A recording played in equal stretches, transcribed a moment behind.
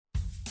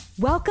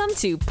Welcome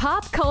to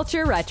Pop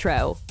Culture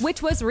Retro,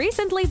 which was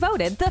recently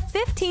voted the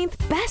 15th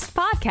best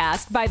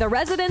podcast by the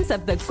residents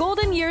of the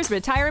Golden Years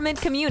Retirement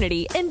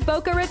Community in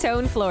Boca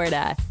Raton,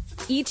 Florida.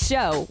 Each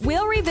show,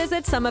 we'll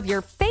revisit some of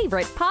your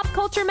favorite pop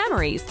culture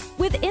memories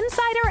with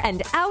insider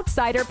and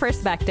outsider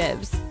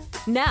perspectives.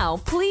 Now,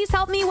 please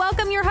help me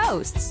welcome your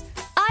hosts,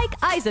 Ike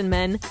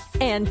Eisenman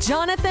and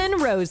Jonathan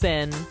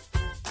Rosen.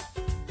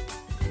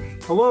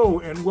 Hello,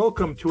 and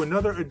welcome to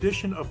another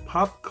edition of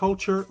Pop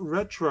Culture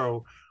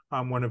Retro.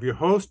 I'm one of your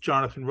hosts,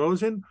 Jonathan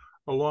Rosen,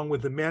 along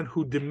with the man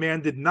who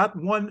demanded not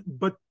one,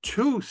 but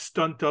two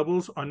stunt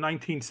doubles on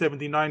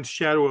 1979's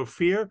Shadow of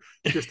Fear,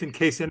 just in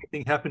case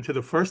anything happened to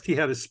the first. He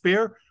had a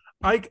spare.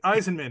 Ike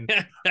Eisenman.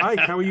 Ike,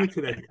 how are you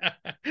today?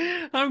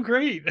 I'm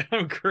great.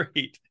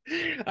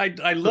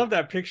 I love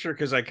that picture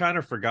because I kind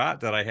of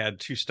forgot that I had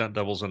two stunt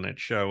doubles on that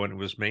show, and it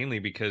was mainly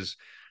because,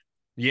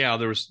 yeah,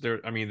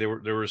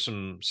 there were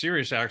some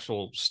serious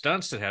actual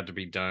stunts that had to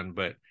be done,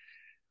 but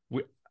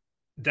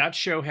that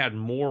show had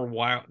more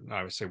wild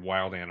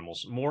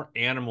animals, more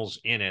animals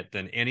in it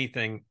than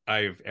anything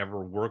I've ever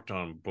worked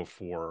on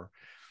before.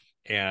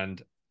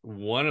 And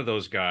one of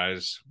those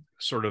guys,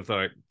 sort of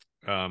the,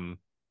 I don't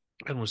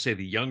want to say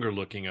the younger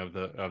looking of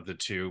the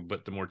two,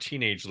 but the more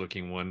teenage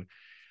looking one,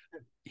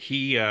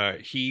 he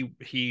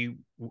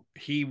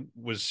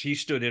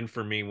stood in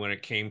for me when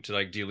it came to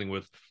like dealing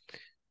with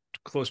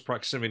close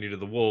proximity to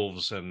the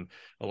wolves and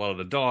a lot of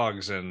the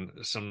dogs and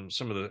some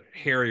of the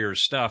hairier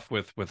stuff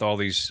with all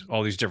these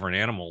different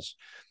animals.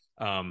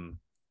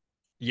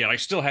 Yet I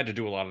still had to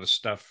do a lot of the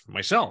stuff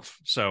myself,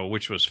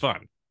 which was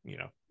fun, you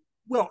know.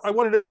 Well, I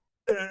wanted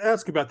to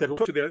ask about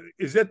that.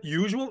 Is that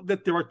usual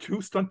that there are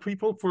two stunt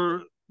people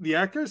for the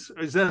actors?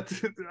 Is that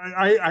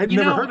I'd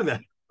never heard of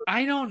that.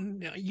 I don't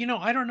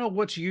know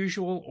what's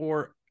usual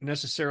or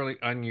necessarily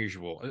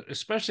unusual,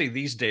 especially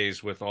these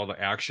days with all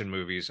the action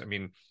movies. I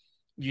mean,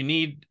 you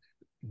need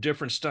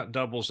different stunt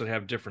doubles that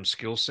have different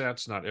skill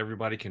sets. Not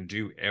everybody can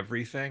do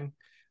everything.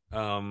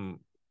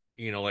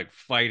 Like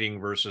fighting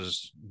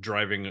versus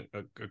driving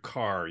a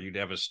car. You'd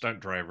have a stunt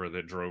driver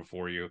that drove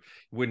for you. It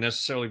wouldn't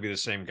necessarily be the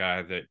same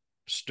guy that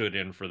stood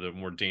in for the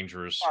more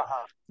dangerous.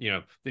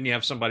 Then you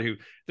have somebody who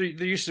there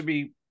used to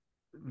be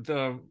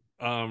the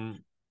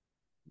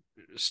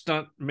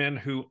stuntmen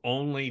who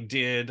only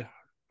did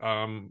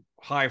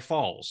high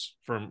falls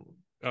from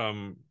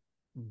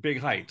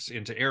big heights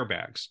into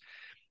airbags.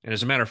 And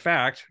as a matter of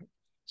fact,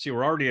 see,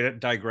 we're already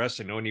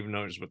digressing. No one even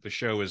knows what the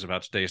show is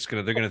about today.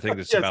 They're going to think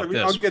this about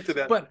this. I'll get to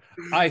that. But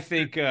I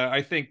think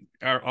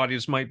our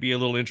audience might be a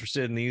little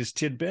interested in these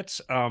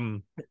tidbits.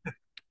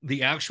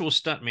 The actual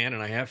stuntman,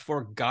 and I have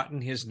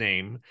forgotten his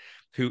name,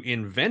 who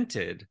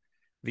invented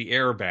the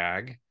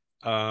airbag,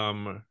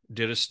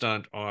 did a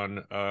stunt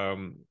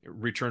on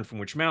Return from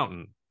Witch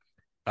Mountain.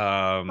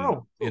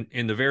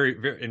 In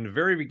the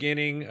very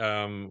beginning,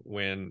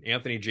 when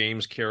Anthony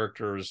James'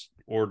 character is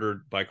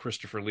ordered by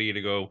Christopher Lee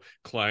to go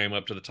climb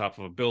up to the top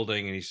of a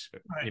building, and he's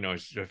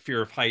a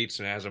fear of heights,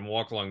 and has him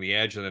walk along the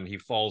edge, and then he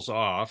falls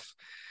off.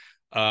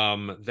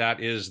 That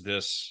is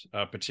this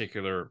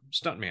particular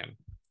stuntman,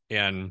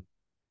 and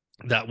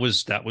that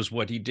was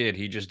what he did.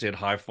 He just did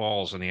high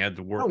falls, and he had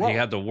he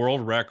had the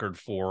world record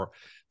for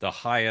the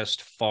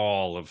highest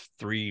fall of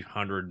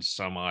 300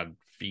 some odd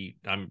feet.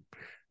 I'm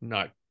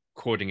not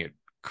quoting it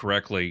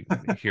correctly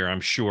here, I'm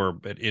sure,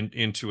 but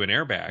into an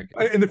airbag.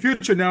 In the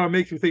future, now it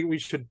makes me think we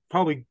should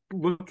probably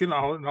look in.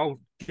 I'll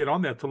get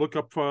on that to look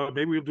up.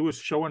 Maybe we'll do a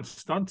show on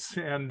stunts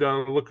and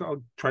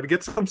I'll try to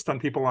get some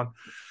stunt people on.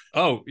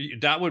 Oh,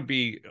 that would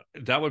be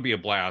a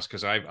blast,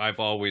 because I've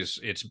always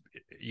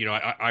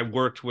I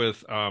worked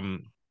with oh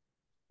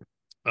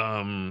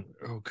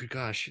good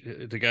gosh,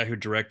 the guy who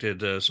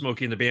directed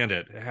Smokey and the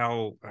Bandit.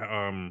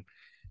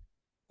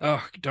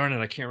 Oh, darn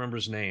it, I can't remember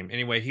his name.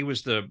 Anyway, he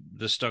was the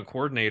stunt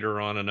coordinator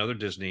on another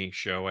Disney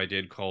show I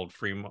did called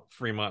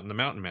Fremont and the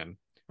Mountain Men,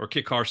 or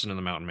Kit Carson and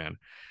the Mountain Men.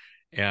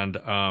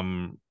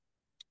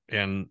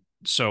 And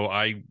so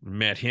I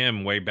met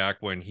him way back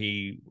when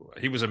he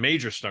was a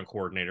major stunt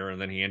coordinator, and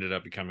then he ended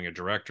up becoming a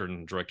director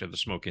and directed the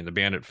Smokey and the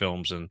Bandit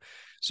films and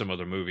some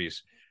other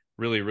movies.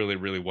 Really, really,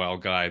 really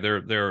wild guy.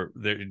 They're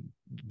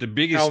the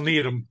biggest.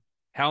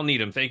 Hal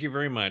Needham, thank you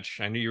very much.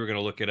 I knew you were going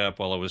to look it up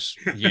while I was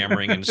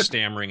yammering and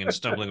stammering and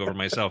stumbling over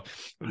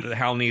myself.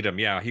 Hal Needham,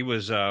 yeah, he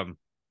was. The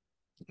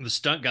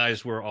stunt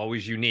guys were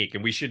always unique,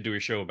 and we should do a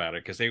show about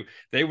it, because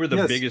they were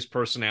the biggest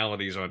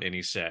personalities on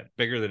any set,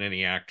 bigger than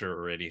any actor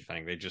or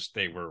anything.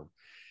 They were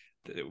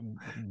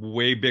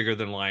way bigger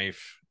than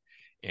life,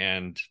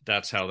 and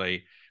that's how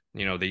they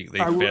fed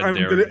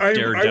their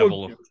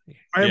daredevil.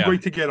 I am going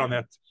to get on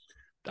that.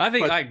 I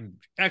think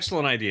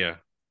excellent idea.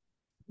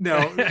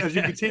 Now, as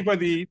you can see by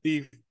the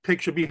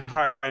picture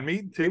behind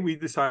me, today we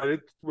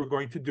decided we're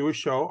going to do a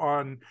show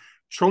on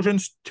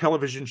children's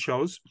television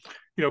shows,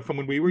 from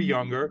when we were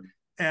younger.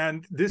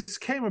 And this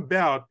came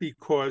about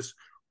because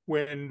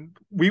when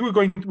we were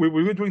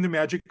doing the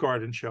Magic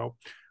Garden show,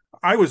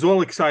 I was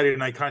all excited,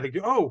 and I kind of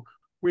go,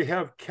 we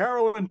have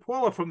Carol and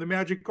Paula from the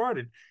Magic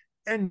Garden.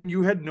 and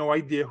you had no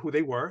idea who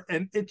they were,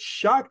 and it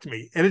shocked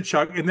me. And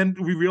then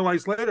we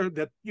realized later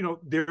that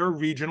there are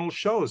regional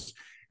shows,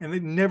 and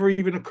it never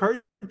even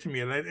occurred to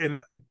me.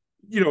 And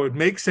it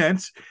makes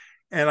sense,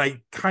 and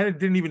I kind of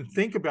didn't even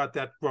think about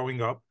that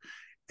growing up.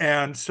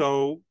 And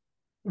so,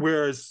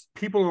 whereas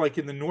people like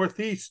in the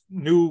Northeast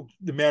knew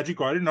the Magic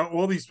Garden,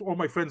 all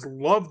my friends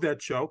loved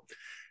that show.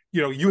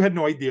 You had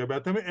no idea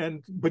about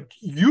them, but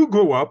you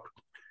grew up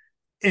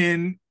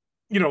in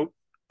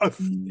a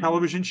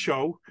television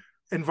show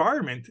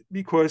environment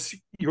because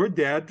your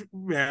dad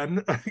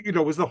ran,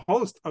 was the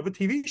host of a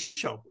TV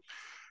show,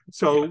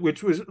 so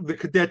which was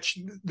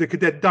the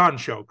Cadet Don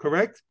show,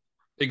 correct?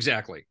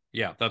 Exactly.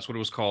 Yeah, that's what it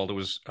was called.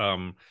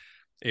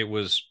 It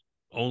was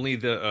only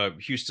the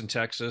Houston,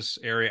 Texas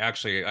area.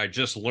 Actually, I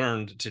just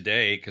learned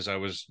today because I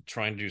was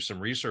trying to do some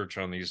research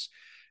on these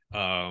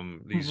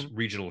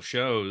regional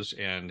shows,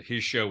 and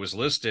his show was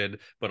listed,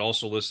 but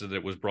also listed that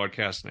it was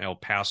broadcast in El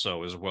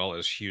Paso as well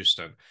as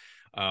Houston.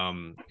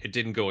 It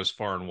didn't go as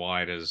far and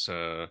wide as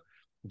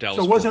Dallas.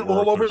 So it wasn't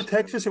all over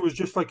Texas. It was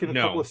just like in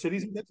a couple of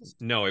cities in Texas.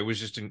 No, it was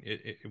just in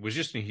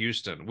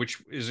Houston, which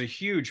is a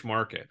huge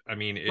market. I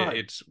mean,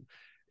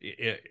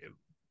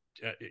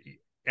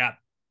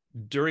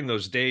 during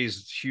those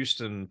days,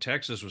 Houston,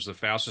 Texas was the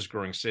fastest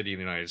growing city in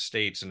the United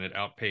States, and it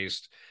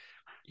outpaced,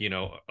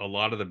 a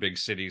lot of the big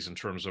cities in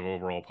terms of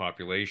overall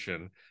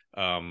population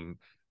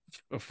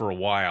for a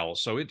while.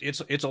 So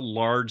it's a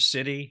large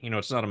city.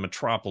 It's not a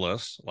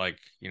metropolis like,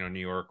 New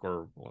York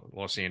or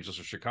Los Angeles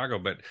or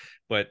Chicago,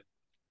 but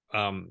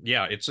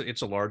yeah,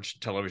 it's a large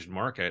television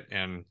market.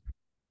 And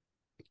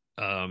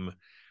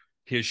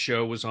his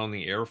show was on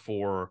the air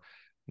for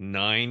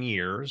 9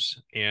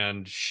 years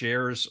and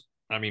shares,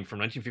 I mean, from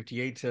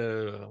 1958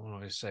 to, what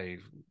do I say?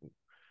 I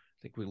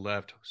think we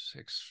left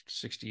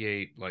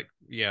 68,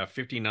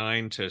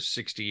 59 to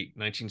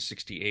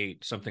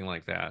 1968, something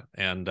like that.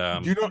 And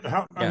do you know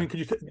how? Yeah. I mean,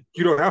 do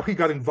you know how he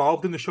got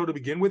involved in the show to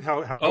begin with?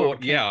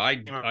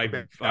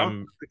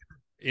 I'm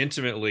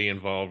intimately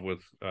involved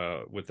with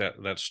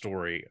that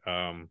story,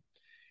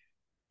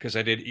 because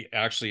I did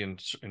actually in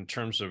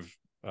terms of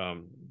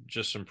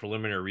just some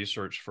preliminary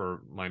research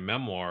for my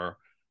memoir.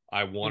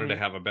 I wanted to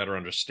have a better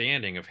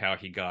understanding of how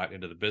he got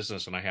into the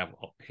business, and I have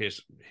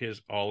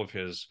all of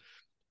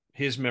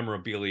his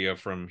memorabilia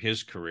from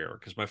his career,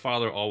 because my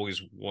father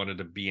always wanted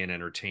to be an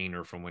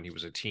entertainer from when he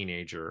was a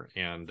teenager.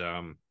 And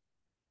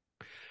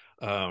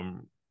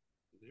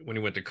when he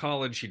went to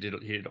college, he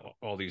did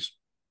all these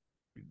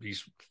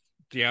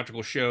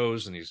theatrical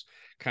shows and these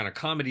kind of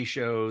comedy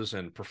shows,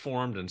 and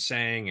performed and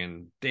sang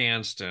and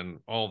danced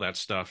and all that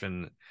stuff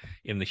in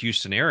the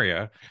Houston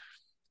area.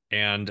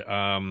 And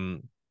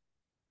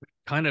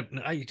I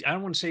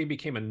don't want to say he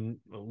became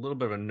a little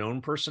bit of a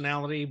known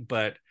personality,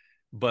 but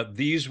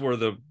these were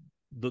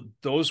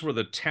those were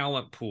the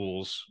talent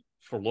pools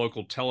for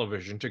local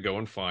television to go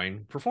and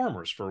find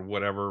performers for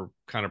whatever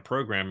kind of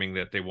programming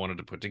that they wanted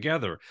to put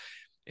together.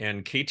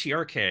 And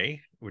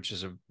KTRK, which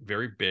is a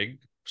very big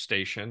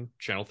station,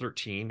 Channel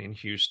 13 in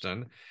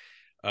Houston,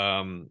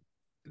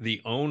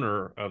 the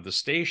owner of the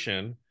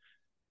station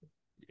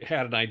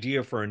had an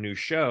idea for a new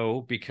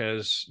show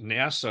because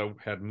NASA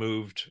had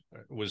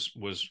was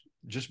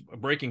just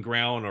breaking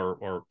ground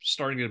or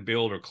starting to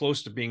build or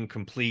close to being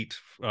complete,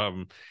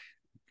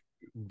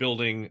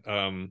 building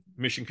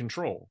Mission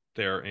Control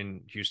there in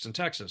Houston,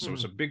 Texas. So it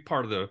was a big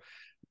part of the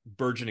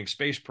burgeoning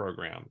space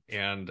program.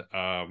 And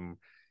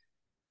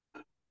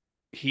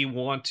he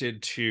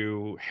wanted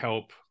to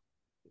help,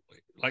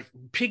 like,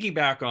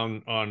 piggyback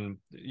on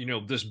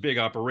this big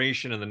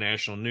operation and the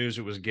national news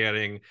it was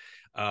getting,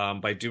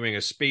 by doing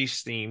a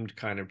space themed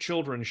kind of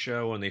children's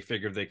show. And they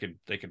figured they could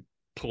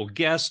pull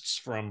guests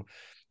from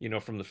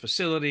the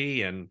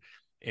facility, and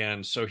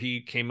so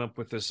he came up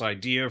with this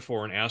idea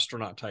for an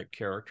astronaut type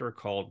character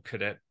called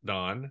Cadet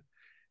Don,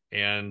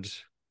 and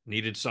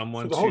needed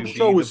someone so the whole to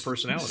show be was the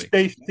personality.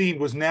 Space themed,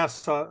 was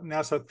NASA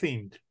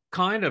themed.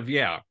 Kind of,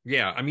 yeah.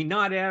 I mean,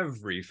 not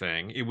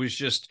everything. It was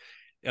just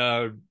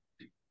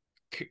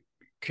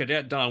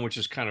Cadet Don, which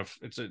is kind of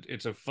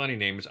it's a funny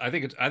name. I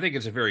think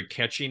it's a very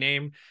catchy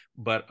name,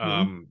 but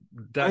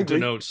that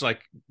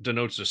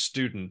denotes a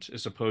student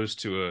as opposed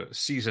to a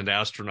seasoned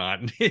astronaut,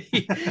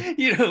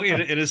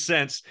 in a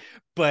sense.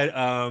 But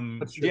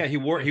yeah, he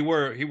wore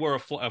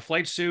a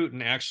flight suit,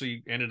 and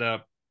actually ended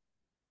up,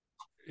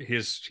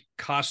 his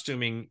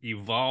costuming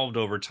evolved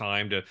over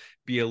time to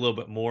be a little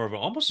bit more of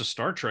almost a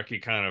Star Trek-y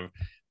kind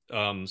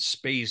of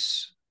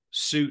space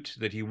suit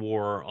that he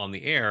wore on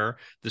the air.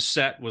 The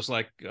set was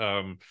like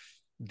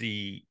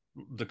the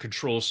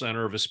control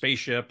center of a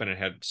spaceship, and it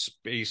had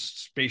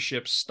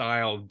spaceship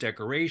style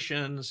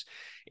decorations.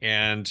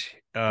 And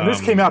this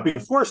came out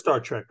before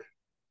Star Trek.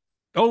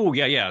 Oh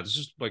yeah. This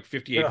is like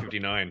 58,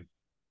 59.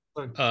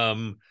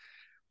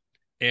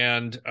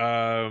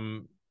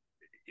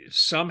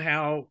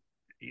 Somehow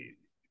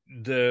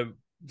the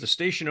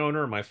station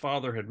owner my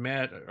father had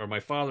met, or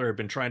my father had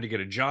been trying to get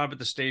a job at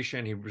the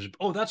station.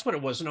 That's what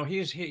it was. No,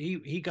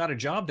 he got a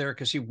job there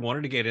because he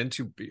wanted to get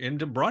into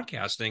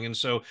broadcasting. And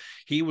so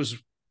he was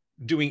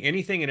doing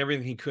anything and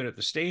everything he could at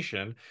the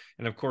station,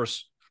 and of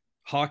course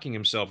hawking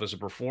himself as a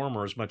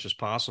performer as much as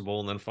possible.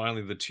 And then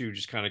finally the two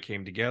just kind of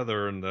came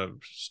together, and the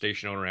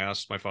station owner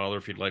asked my father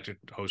if he'd like to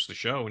host the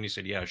show, and he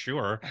said, yeah,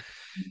 sure.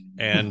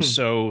 And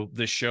so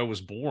the show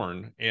was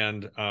born.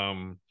 And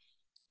I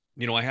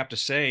have to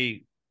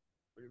say,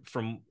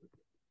 from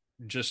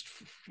just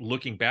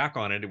looking back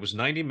on it, it was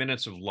 90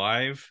 minutes of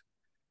live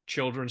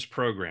children's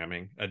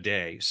programming a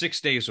day, 6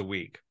 days a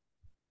week.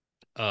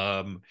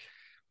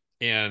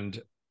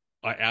 And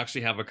I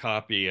actually have a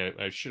copy.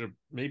 I should have,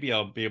 maybe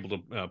I'll be able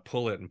to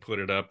pull it and put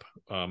it up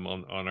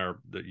on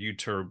the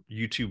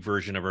YouTube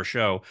version of our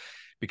show,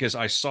 because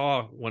I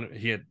saw when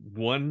he had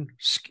one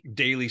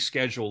daily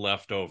schedule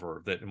left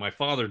over, that my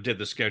father did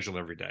the schedule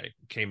every day,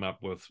 came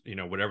up with,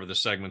 whatever the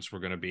segments were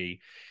going to be.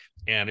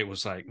 And it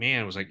was like,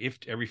 man, it was like if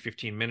every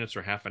 15 minutes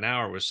or half an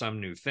hour was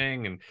some new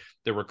thing. And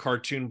there were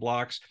cartoon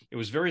blocks. It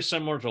was very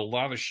similar to a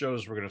lot of the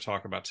shows we're going to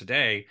talk about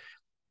today,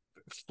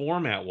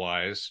 format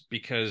wise,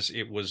 because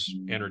it was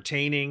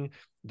entertaining.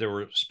 There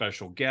were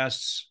special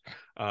guests,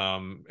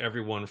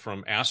 everyone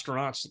from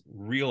astronauts,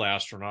 real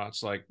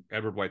astronauts like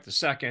Edward White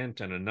II,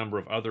 and a number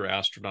of other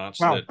astronauts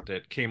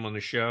that came on the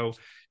show.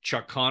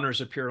 Chuck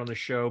Connors appeared on the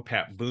show.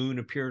 Pat Boone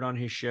appeared on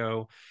his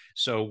show.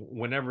 So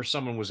whenever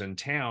someone was in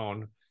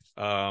town,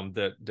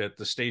 that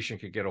the station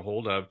could get a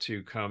hold of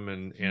to come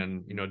and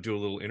do a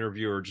little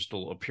interview or just a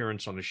little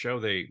appearance on the show,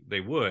 they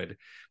would.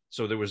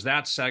 So there was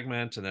that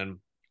segment, and then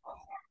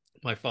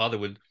my father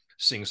would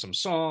sing some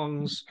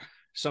songs.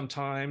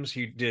 Sometimes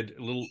he did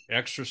little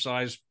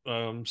exercise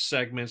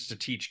segments to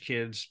teach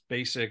kids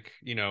basic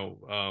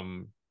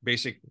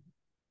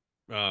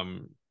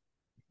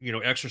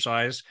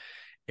exercise.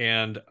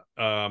 And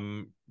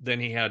then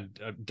he had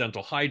a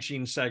dental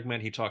hygiene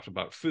segment. He talked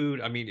about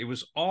food. I mean, it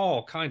was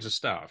all kinds of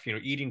stuff,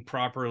 eating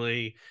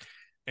properly.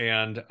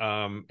 And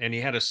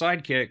he had a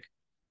sidekick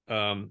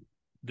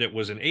that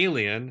was an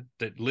alien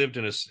that lived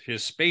in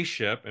his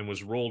spaceship and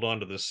was rolled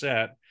onto the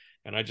set.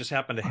 And I just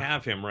happened to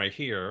have him right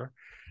here.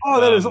 Oh,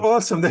 that is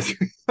awesome. That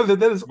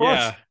is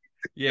awesome.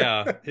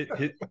 Yeah.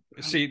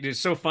 See, it's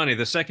so funny.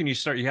 The second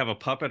you have a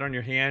puppet on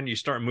your hand, you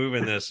start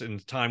moving this in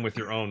time with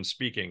your own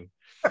speaking.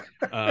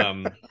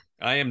 I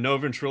am no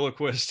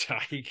ventriloquist.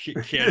 I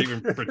can't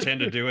even pretend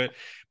to do it.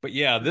 But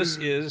yeah, this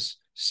is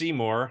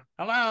Seymour.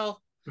 Hello.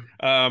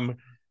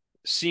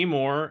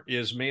 Seymour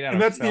is made out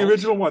of felt. And that's the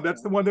original one.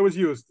 That's the one that was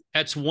used.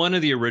 That's one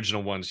of the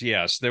original ones.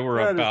 Yes, there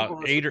were about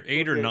awesome.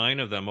 eight or nine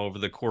of them over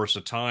the course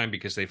of time,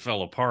 because they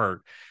fell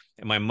apart.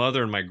 And my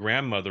mother and my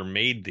grandmother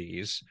made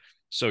these.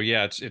 So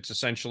yeah, it's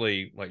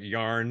essentially like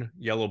yarn,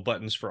 yellow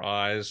buttons for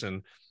eyes,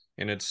 and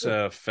it's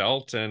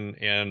felt.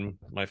 And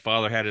my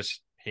father had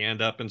his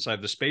hand up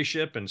inside the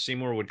spaceship, and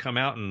Seymour would come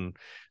out and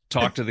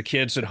talk to the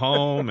kids at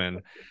home,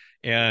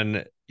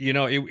 and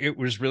it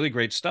was really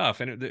great stuff.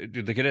 And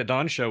the Kid at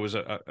Dawn show was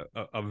a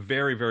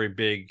very, very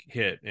big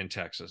hit in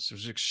Texas. It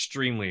was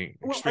extremely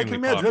I can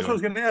imagine. Popular. That's what I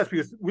was going to ask,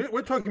 because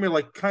we're talking about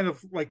like kind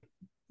of like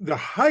the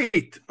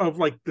height of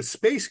like the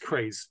space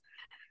craze.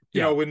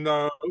 You know, when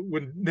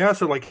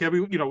NASA, like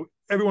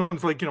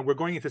everyone's like, we're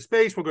going into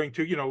space, we're going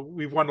to,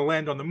 we want to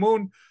land on the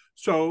moon.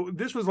 So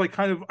this was like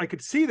kind of, I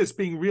could see this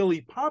being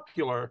really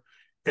popular,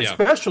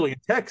 especially in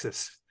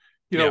Texas,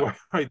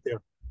 right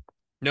there.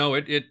 No,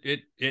 it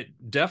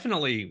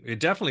definitely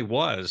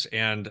was.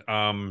 And,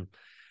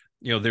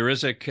 there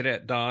is a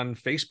Cadet Dawn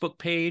Facebook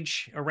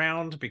page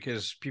around,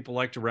 because people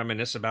like to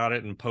reminisce about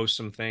it and post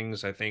some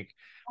things, I think.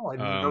 Oh, I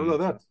didn't know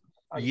that.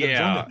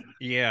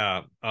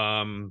 Yeah.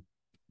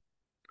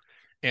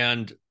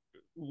 And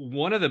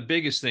one of the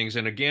biggest things,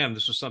 and again,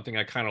 this was something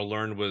I kind of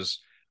learned, was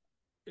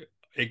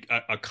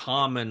a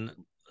common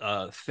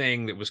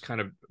thing that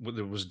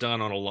was done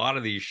on a lot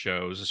of these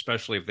shows,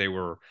 especially if they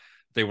were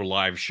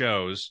live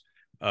shows.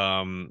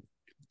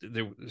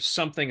 There was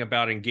something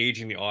about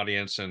engaging the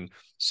audience and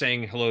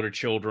saying hello to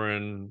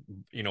children,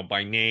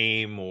 by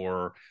name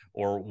or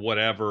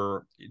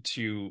whatever,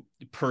 to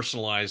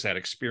personalize that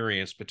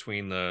experience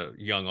between the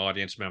young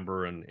audience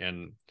member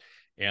and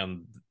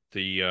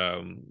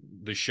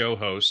the show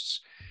hosts.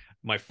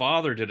 My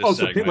father did a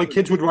segment. So like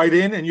kids would write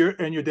in, and your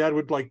dad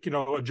would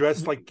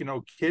address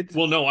kids.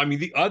 Well, no, I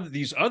mean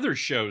these other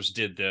shows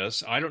did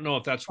this. I don't know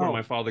if that's where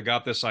my father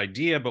got this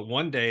idea, but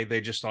one day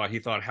he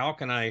thought, how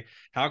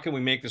can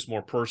we make this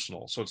more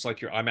personal? So it's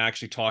like I'm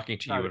actually talking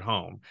to you at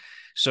home.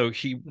 So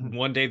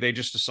one day they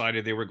just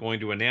decided they were going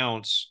to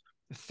announce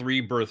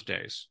 3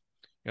 birthdays.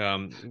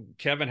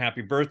 Kevin,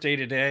 happy birthday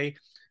today.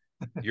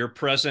 Your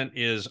present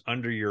is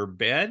under your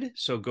bed,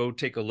 so go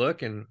take a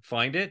look and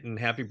find it, and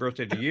happy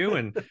birthday to you.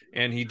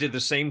 And he did the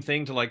same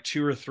thing to like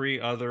 2 or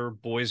 3 other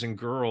boys and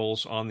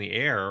girls on the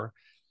air,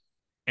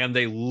 and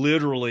they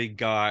literally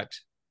got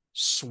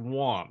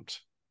swamped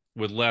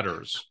with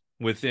letters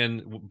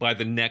by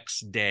the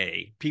next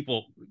day.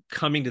 People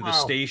coming to the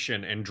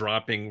station and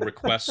dropping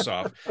requests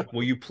off.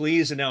 Will you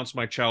please announce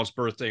my child's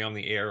birthday on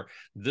the air?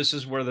 This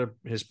is where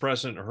his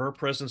present or her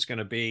present's going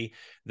to be.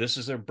 This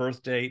is their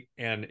birth date.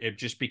 And it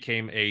just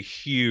became a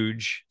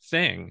huge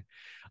thing.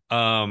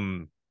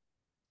 And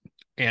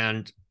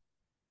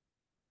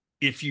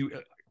if you,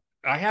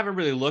 I haven't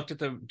really looked at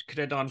the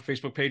Cadet Don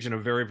Facebook page in a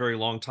very, very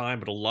long time,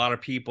 but a lot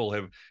of people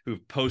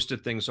who've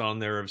posted things on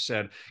there have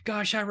said,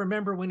 "Gosh, I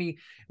remember when he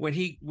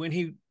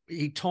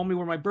told me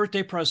where my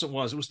birthday present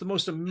was. It was the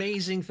most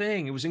amazing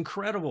thing. It was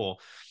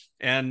incredible."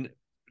 And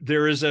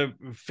there is a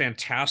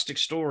fantastic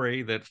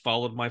story that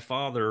followed my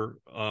father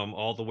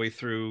all the way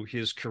through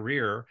his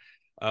career.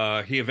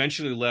 He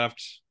eventually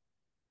left,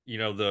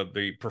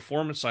 the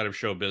performance side of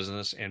show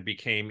business and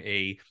became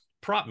a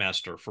prop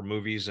master for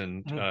movies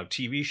and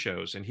TV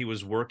shows. And he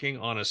was working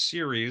on a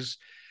series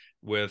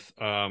with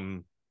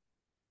Randy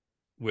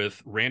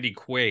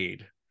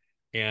Quaid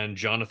and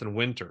Jonathan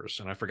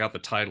Winters, and I forgot the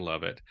title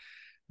of it.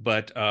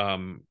 But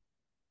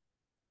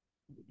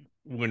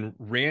when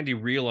Randy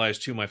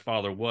realized who my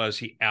father was,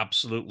 he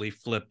absolutely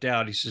flipped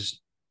out. He says,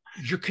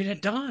 "You're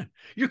Cadet Don.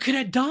 You're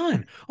Cadet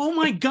Don. Oh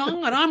my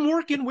God, I've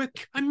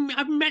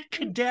met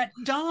Cadet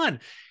Don."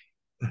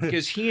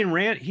 Because he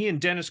and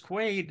Dennis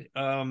Quaid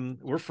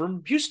were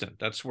from Houston.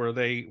 That's where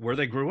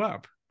they grew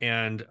up.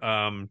 And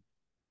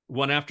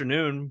one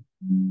afternoon,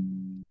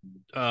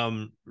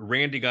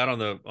 Randy got on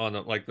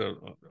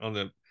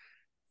the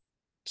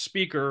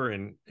speaker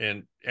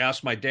and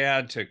asked my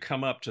dad to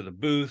come up to the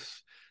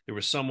booth. There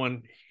was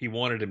someone he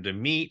wanted him to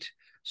meet.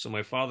 So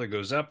my father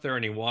goes up there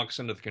and he walks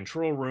into the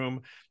control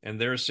room, and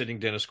there sitting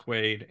Dennis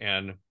Quaid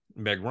and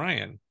Meg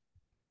Ryan.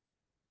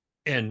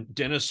 And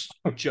Dennis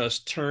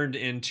just turned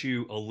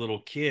into a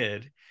little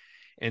kid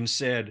and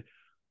said,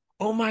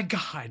 "Oh my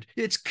God,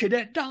 it's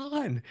Cadet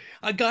Don.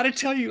 I got to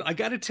tell you,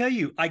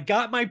 I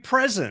got my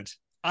present.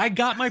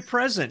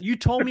 You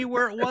told me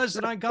where it was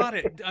and I got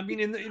it." I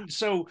mean,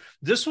 so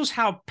this was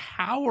how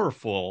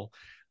powerful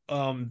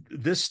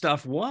this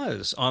stuff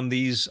was on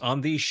these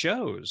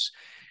shows.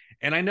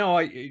 And I know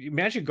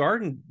Magic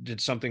Garden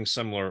did something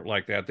similar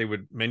like that. They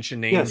would mention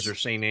names or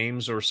say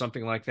names or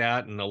something like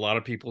that. And a lot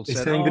of people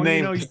said, "Oh,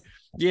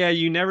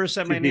 you never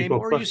said my name,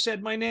 or you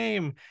said my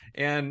name."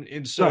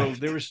 And so right.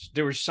 there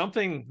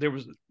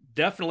was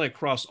definitely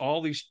across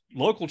all these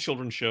local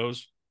children's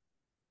shows,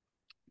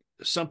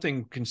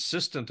 something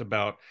consistent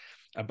about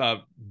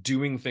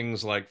doing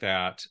things like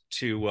that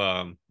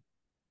to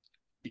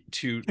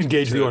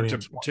engage the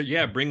audience,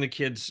 to bring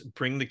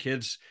the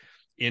kids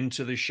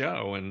into the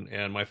show,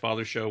 and my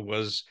father's show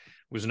was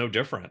no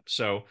different.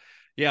 So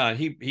yeah,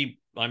 he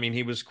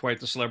was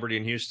quite the celebrity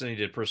in Houston. He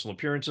did personal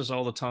appearances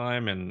all the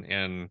time,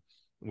 and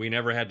we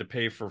never had to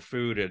pay for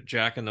food at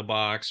Jack in the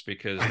Box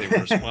because they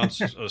were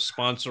a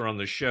sponsor on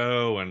the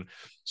show, and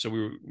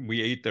so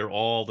we ate there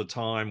all the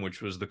time,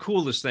 which was the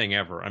coolest thing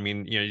ever. I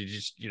mean,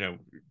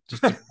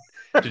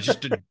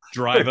 to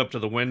drive up to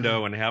the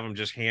window and have them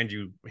just hand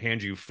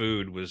you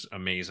food was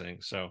amazing.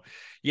 So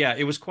yeah,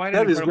 it was quite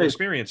an incredible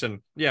experience.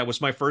 And yeah, it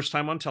was my first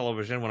time on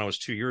television. When I was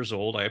 2 years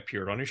old, I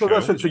appeared on his show.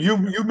 So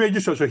you made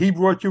your show. So he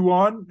brought you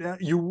on.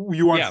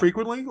 You on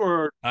frequently,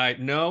 or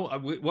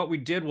what we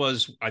did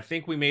was, I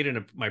think we made it.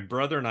 My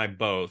brother and I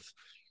both.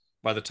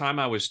 By the time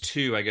I was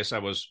 2, I guess I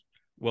was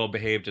well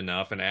behaved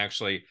enough. And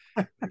actually,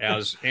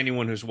 as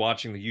anyone who's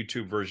watching the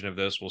YouTube version of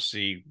this will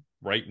see,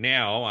 right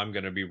now I'm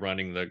going to be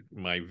running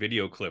my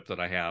video clip that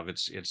I have.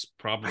 It's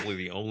probably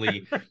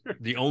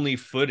the only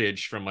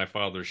footage from my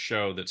father's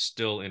show that's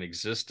still in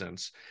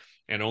existence,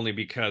 and only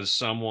because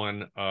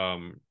someone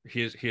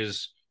his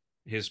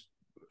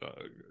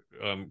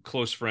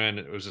close friend,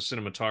 it was a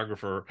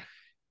cinematographer,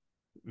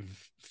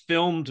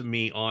 filmed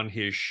me on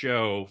his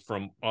show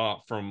from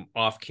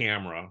off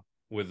camera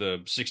with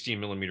a 16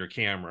 millimeter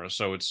camera.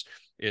 So it's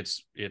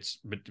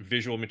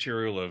visual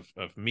material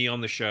of me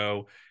on the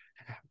show,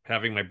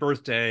 having my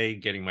birthday,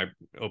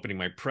 opening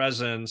my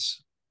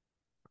presents.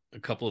 A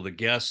couple of the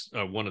guests,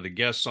 one of the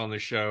guests on the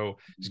show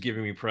is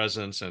giving me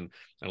presents, and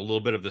a little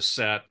bit of the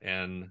set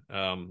and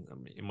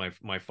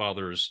my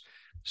father's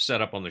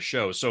setup on the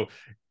show. So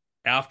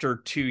after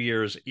 2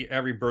 years,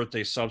 every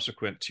birthday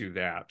subsequent to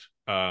that,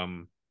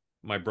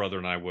 my brother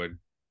and I would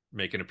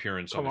make an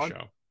appearance on the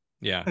show.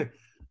 Yeah.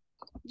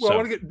 Well, so, I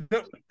want to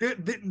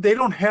get,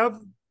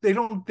 they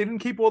didn't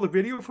keep all the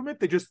video from it.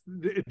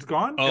 It's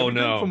gone. Oh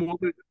no.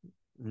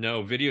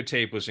 No,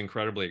 videotape was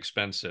incredibly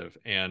expensive,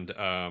 and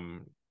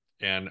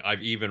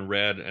I've even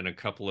read in a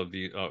couple of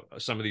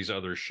some of these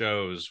other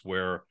shows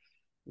where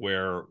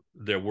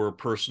there were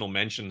personal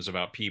mentions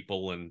about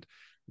people, and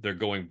they're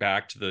going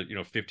back to the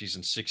 50s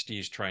and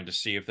 60s trying to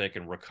see if they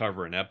can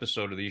recover an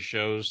episode of these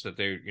shows that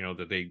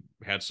they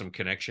had some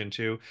connection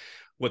to.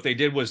 What they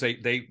did was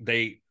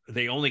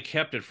they only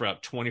kept it for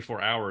about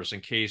 24 hours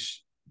in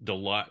case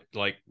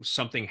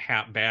something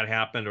bad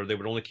happened, or they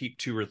would only keep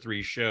 2 or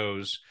 3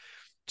 shows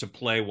to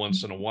play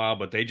once in a while,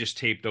 but they just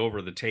taped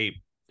over the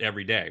tape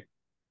every day.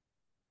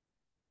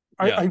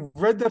 I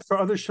read that for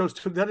other shows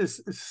too. That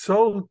is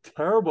so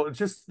terrible. It's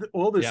just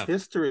all this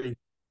history.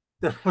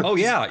 Oh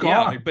yeah,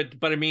 yeah. But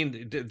I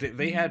mean,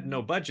 they had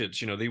no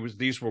budgets.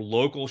 These were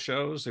local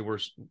shows. They were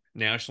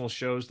national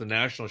shows. The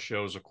national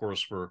shows, of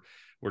course, were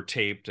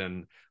taped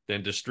and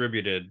then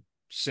distributed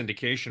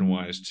syndication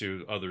wise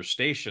to other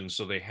stations.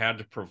 So they had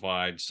to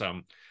provide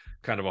some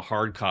kind of a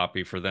hard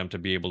copy for them to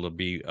be able to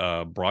be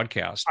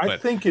broadcast. I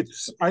But think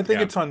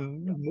it's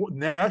on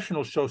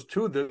national shows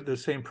too. The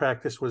same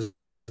practice was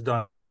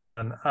done.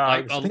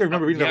 I think I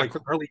remember reading that, like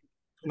early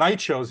night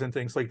shows and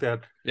things like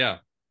that.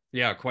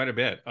 Yeah, quite a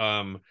bit.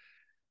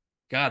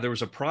 God, there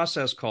was a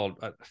process called,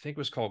 I think it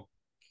was called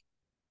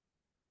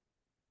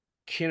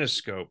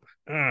kinescope.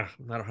 I'm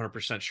not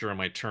 100% sure on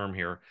my term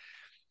here.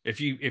 If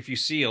you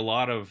see a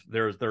lot of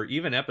there are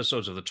even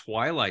episodes of the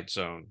Twilight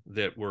Zone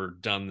that were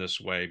done this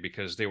way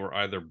because they were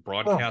either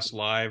broadcast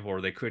live or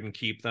they couldn't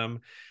keep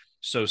them.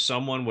 So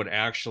someone would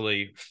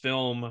actually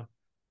film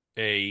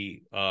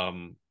a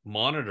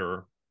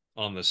monitor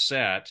on the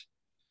set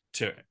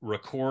to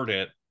record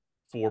it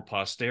for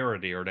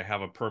posterity or to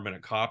have a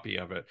permanent copy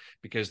of it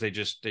because they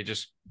just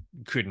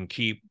couldn't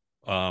keep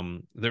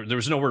there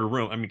was nowhere to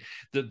room. I mean,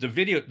 the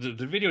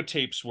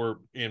videotapes were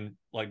in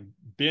like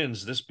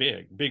bins this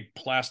big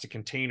plastic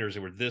containers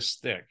that were this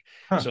thick.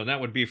 So that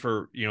would be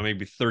for,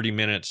 maybe 30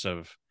 minutes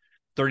of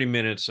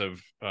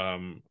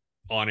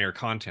on-air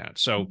content.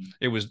 So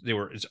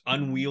it's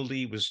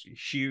unwieldy, it was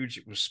huge,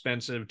 it was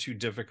expensive, too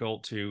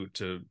difficult to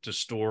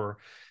store.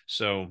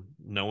 So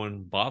no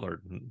one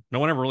bothered. No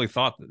one ever really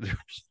thought that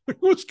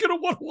was going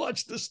to want to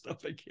watch this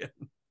stuff again.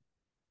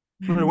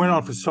 It went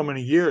on for so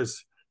many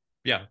years.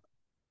 Yeah.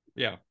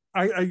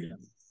 I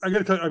got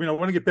to tell you, I mean, I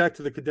want to get back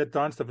to the Cadet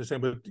Don stuff and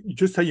saying, but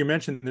just how you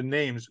mentioned the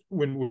names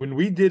when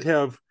we did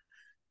have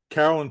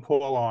Carol and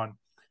Paul on,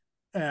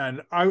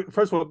 and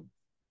first of all,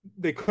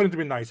 they couldn't have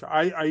been nicer.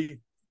 I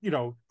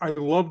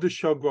loved the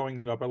show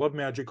growing up. I loved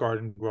Magic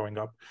Garden growing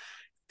up,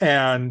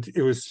 and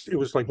it was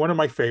like one of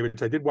my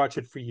favorites. I did watch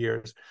it for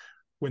years.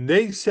 When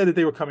they said that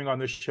they were coming on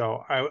this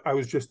show, I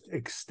was just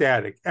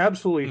ecstatic,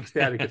 absolutely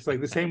ecstatic. It's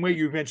like the same way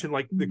you mentioned,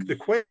 like the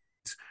Quays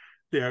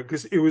there,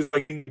 because it was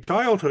like in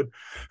childhood.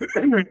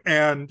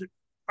 And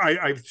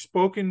I've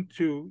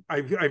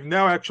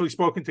now actually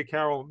spoken to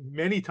Carol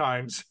many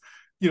times,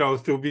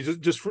 to be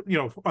just for,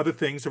 other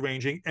things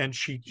arranging, and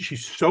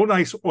she's so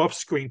nice off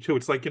screen too.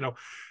 It's like,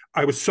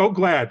 I was so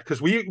glad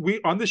because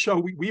we on the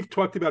show we've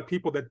talked about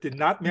people that did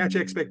not match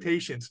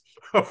expectations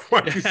of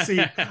what you see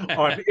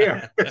on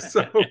air.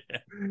 So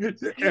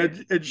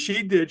and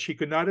she did. She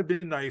could not have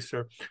been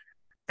nicer.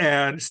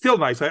 And still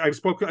nice. I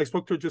spoke to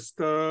her just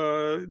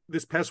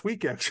this past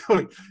week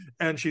actually,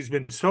 and she's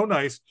been so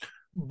nice.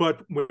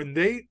 But when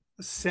they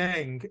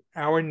sang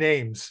our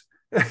names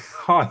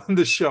on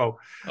the show,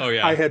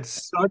 I had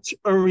such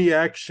a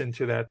reaction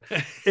to that.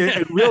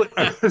 It really,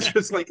 I was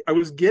just like, I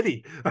was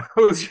giddy. I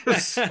was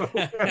just so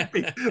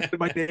happy that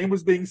my name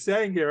was being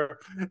sang here,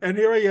 and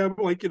here I am,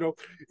 like,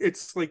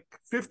 it's like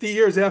 50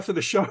 years after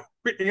the show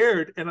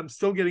aired, and I'm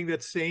still getting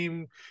that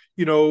same,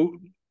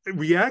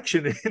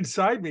 reaction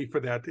inside me for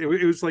that. It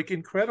was like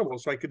incredible.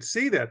 So I could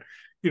see that,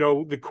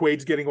 the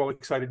Quaids getting all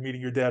excited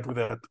meeting your dad with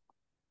that.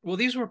 Well,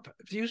 these were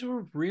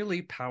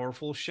really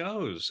powerful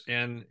shows,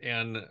 and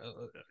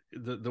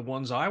the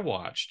ones I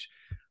watched,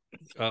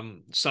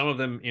 some of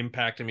them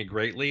impacted me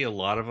greatly. A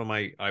lot of them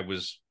I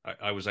was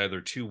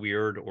either too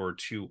weird or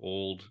too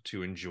old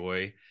to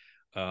enjoy.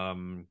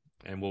 And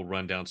we'll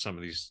run down some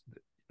of these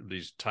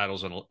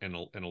titles in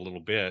a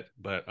little bit,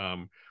 but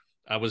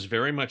I was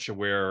very much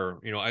aware.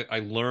 I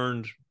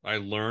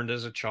learned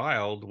as a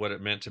child what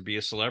it meant to be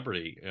a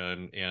celebrity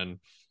and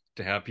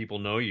to have people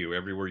know you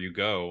everywhere you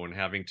go, and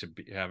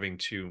having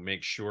to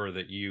make sure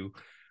that you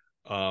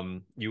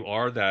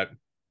are that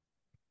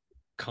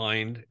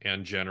kind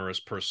and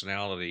generous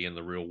personality in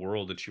the real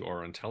world that you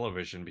are on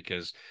television,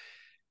 because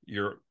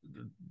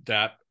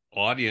that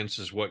audience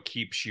is what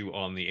keeps you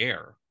on the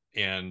air,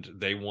 and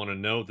they want to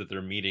know that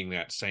they're meeting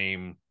that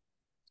same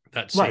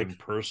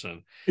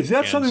person. Is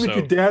that something that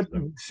your dad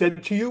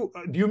said to you?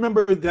 Do you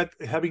remember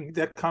having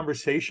that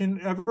conversation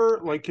ever?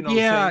 Like,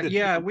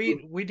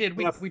 we did.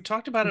 We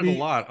talked about it a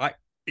lot.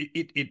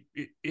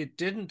 It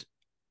didn't.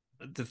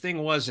 The thing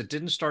was, it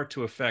didn't start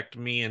to affect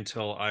me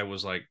until I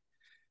was like,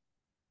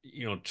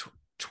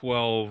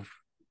 12,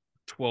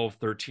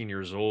 13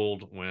 years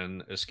old,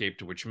 when Escape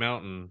to Witch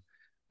Mountain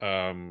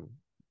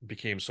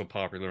became so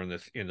popular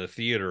in the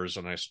theaters,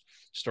 and I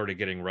started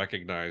getting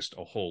recognized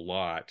a whole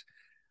lot.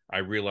 I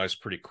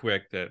realized pretty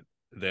quick that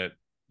I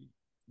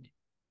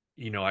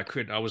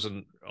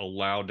wasn't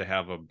allowed to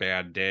have a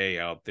bad day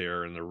out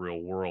there in the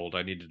real world.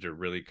 I needed to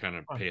really kind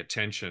of pay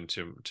attention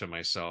to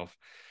myself.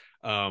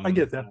 I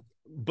get that.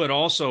 But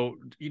also,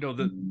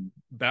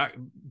 back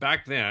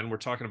then, we're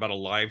talking about a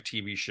live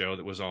TV show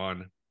that was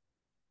on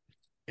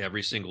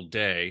every single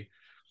day,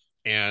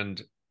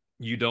 and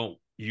you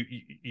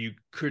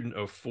couldn't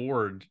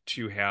afford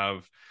to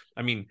have,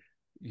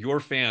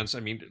 your fans.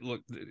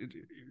 Look,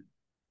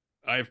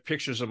 I have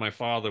pictures of my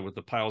father with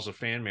the piles of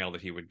fan mail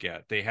that he would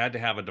get. They had to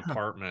have a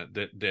department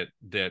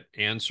that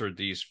answered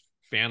these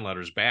fan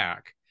letters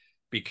back,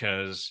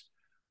 because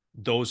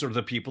those are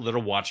the people that are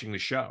watching the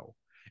show.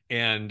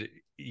 And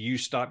you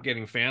stop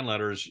getting fan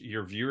letters,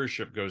 your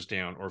viewership goes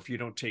down. Or if you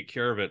don't take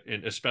care of it,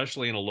 and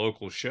especially in a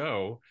local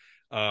show,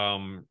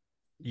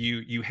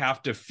 you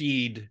have to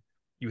feed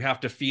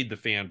the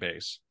fan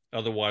base.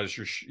 otherwise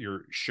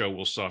your show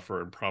will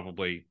suffer and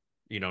probably,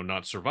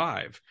 not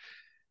survive.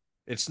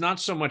 It's not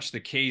so much the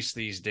case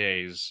these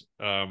days,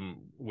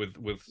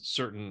 with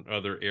certain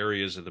other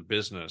areas of the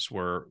business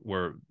where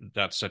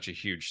that's such a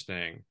huge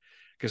thing.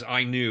 Because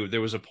I knew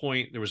there was a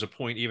point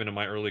even in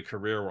my early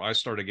career where I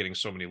started getting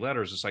so many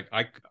letters. It's like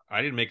I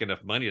didn't make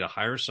enough money to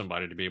hire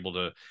somebody to be able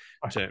to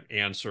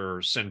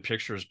answer, send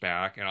pictures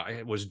back, and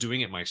I was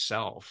doing it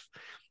myself.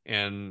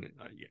 And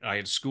I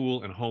had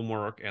school and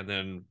homework and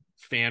then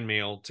fan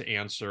mail to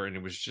answer, and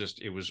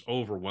it was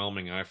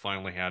overwhelming. And I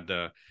finally had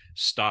to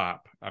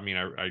stop. I mean,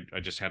 I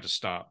just had to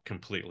stop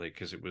completely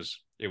because it was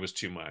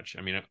too much.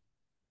 I mean,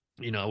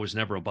 I was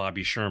never a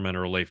Bobby Sherman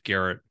or a Leif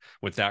Garrett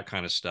with that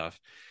kind of stuff,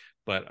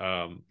 but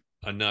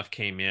enough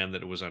came in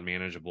that it was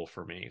unmanageable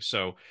for me.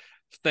 So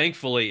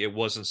thankfully it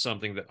wasn't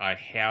something that I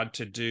had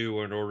to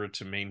do in order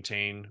to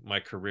maintain my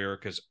career,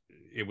 because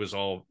it was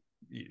all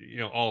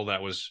all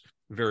that was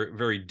very,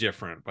 very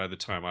different by the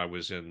time I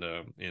was in.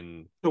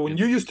 So when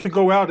you used to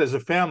go out as a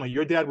family,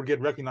 your dad would get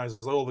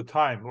recognized all the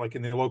time, like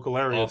in the local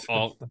areas.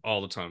 All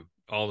the time.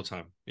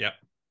 Yeah.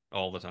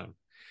 All the time.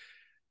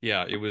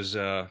 Yeah. It was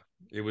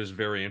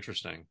very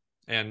interesting.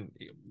 And,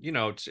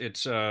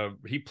 it's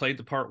he played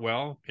the part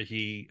well.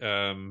 He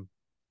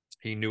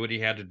knew what he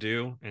had to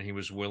do, and he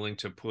was willing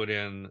to put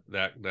in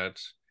that,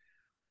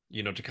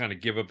 to kind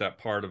of give up that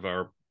part of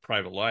our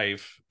private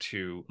life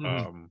to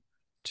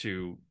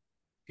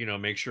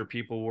make sure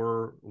people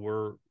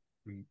were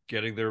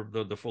getting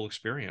the full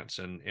experience.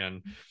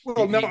 And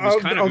well, he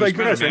was kind of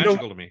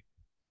magical to me.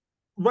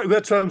 Right,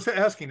 that's what I'm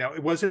asking now.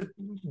 Was it?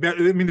 I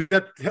mean,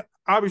 that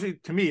obviously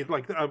to me,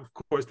 like, of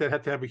course, that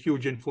had to have a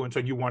huge influence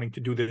on you wanting to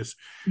do this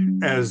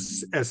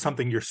as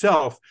something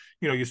yourself.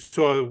 You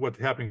saw what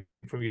happened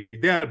from your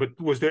dad, but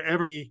was there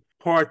ever any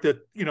part that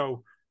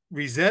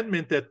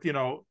resentment that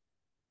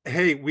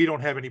hey, we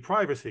don't have any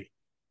privacy?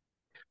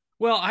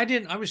 Well,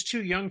 I was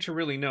too young to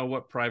really know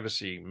what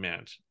privacy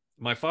meant.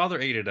 My father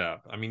ate it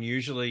up. I mean,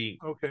 usually,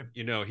 okay,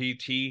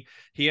 he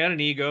had an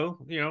ego,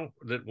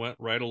 that went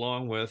right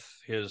along with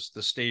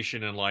the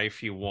station in life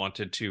he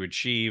wanted to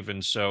achieve.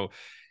 And so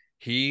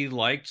he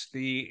liked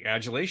the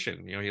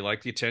adulation, he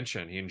liked the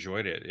attention. He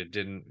enjoyed it. It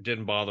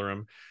didn't bother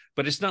him,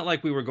 but it's not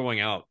like we were going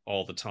out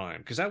all the time,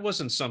 because that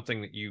wasn't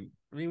something that in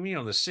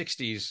the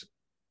 60s,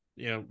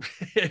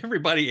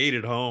 everybody ate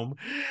at home.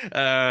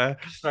 Right,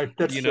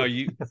 that's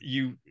true.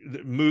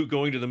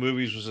 Going to the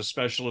movies was a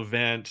special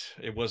event.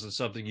 It wasn't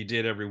something you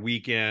did every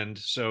weekend.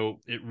 So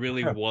it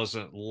really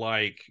wasn't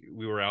like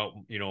we were out,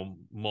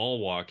 mall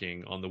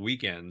walking on the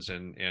weekends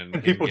and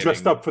people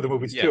dressed up for the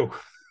movies too.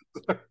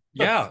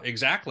 Yeah,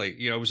 exactly.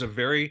 It was a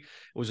very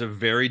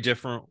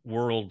different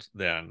world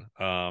then.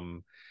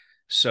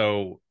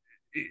 So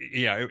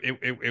yeah,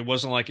 it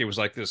wasn't like it was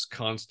like this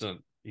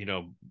constant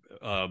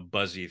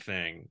buzzy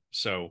thing.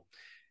 So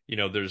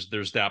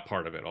there's that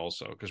part of it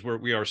also, because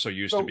we are so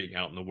used to being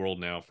out in the world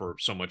now for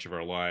so much of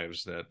our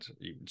lives that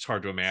it's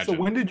hard to imagine.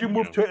 So when did you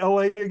move to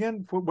LA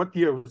again? For what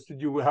year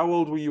how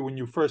old were you when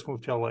you first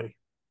moved to LA?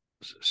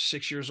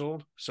 6 years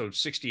old. So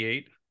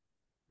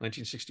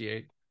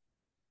 1968.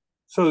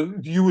 So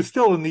you were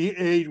still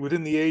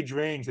within the age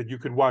range that you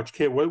could watch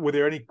were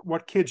there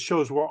what kids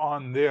shows were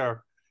on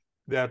there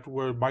that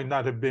might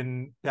not have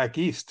been back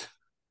east?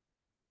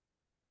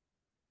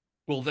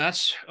 Well,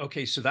 that's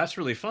okay. So that's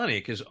really funny,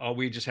 because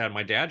we just had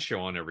my dad's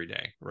show on every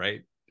day,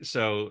 right?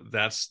 So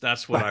that's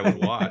what I would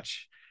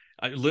watch.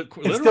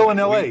 It's still in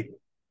LA.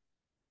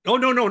 Oh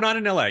no, not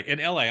in LA. In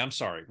LA, I'm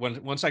sorry.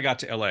 Once I got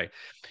to LA,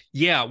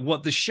 yeah.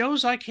 What the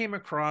shows I came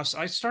across,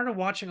 I started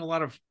watching a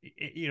lot of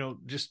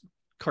just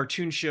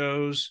cartoon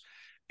shows,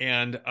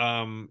 and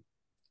like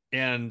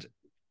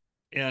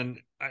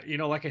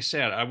I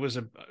said, I was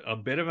a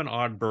bit of an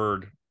odd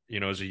bird,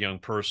 as a young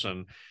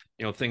person.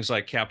 Things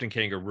like Captain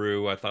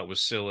Kangaroo, I thought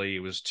was silly. It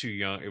was too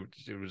young.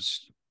 It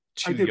was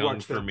too young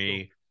for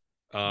me.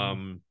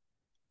 And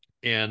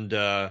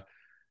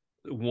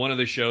one of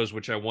the shows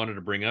which I wanted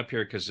to bring up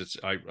here, because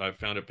I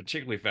found it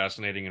particularly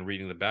fascinating in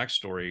reading the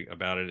backstory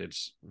about it.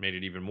 It's made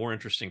it even more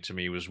interesting to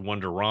me, was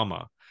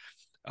Wonderama.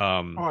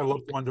 I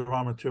loved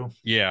Wonderama too.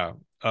 Yeah.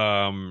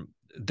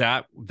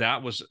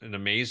 That was an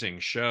amazing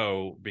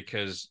show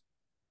because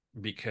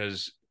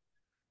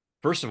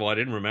first of all, I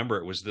didn't remember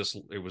it was this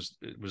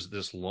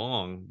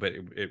long, but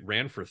it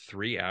ran for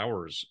 3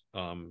 hours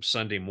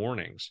Sunday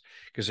mornings,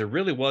 because there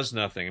really was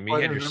nothing. I mean,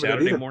 you had your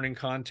Saturday morning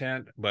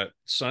content, but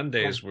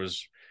Sundays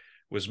was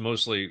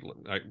mostly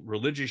like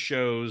religious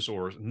shows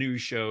or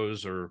news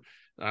shows, or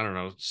I don't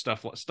know,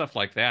 stuff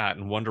like that.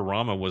 And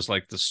Wonderama was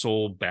like the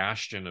sole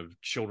bastion of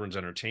children's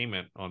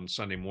entertainment on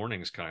Sunday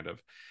mornings, kind of.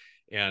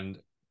 And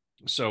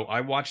so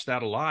I watched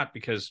that a lot,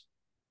 because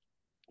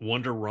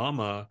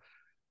Wonderama,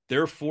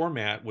 their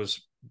format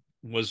was,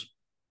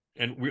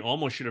 and we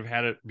almost should have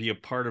had it be a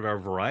part of our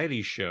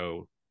variety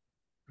shows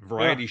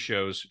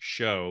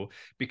show,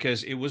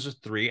 because it was a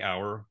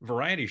 3-hour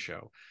variety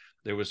show.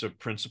 There was a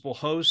principal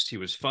host. He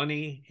was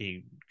funny.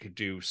 He could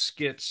do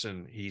skits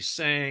and he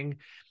sang.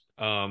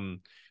 There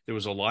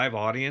was a live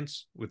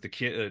audience with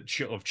the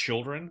of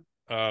children.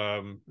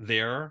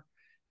 there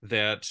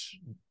that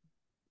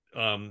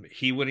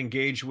he would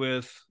engage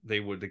with.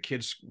 The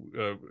kids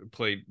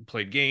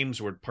played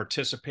games, would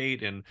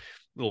participate in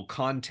little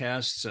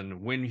contests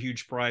and win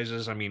huge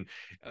prizes. I mean,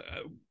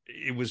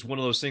 it was one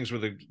of those things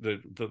where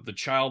the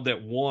child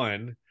that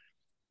won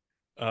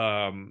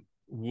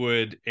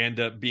would end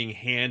up being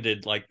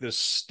handed like this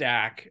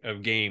stack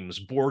of games,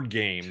 board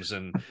games,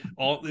 and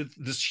all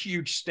this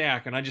huge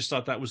stack. And I just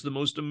thought that was the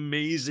most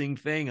amazing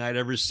thing I'd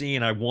ever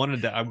seen. I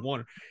wanted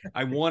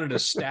a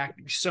stack,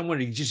 someone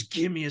to just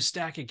give me a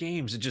stack of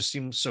games. It just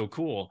seemed so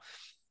cool.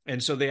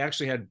 And so they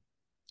had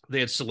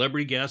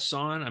celebrity guests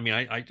on. I mean,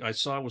 I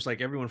saw it was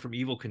like everyone from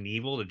Evel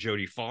Knievel to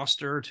Jodie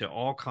Foster to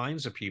all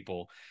kinds of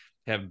people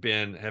have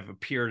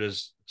appeared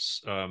as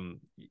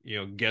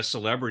guest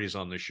celebrities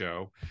on the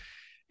show.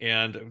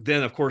 And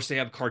then, of course, they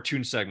have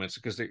cartoon segments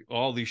because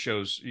all these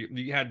shows,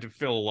 you had to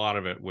fill a lot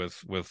of it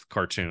with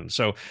cartoons.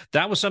 So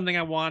that was something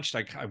I watched.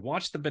 I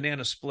watched the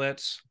Banana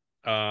Splits.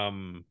 I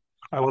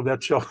love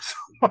that show so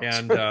much.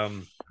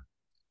 And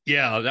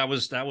yeah, that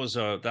was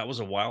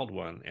a wild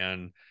one.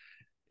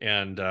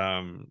 And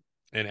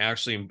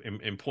actually,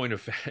 in point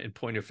of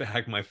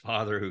fact, my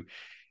father,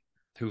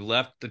 who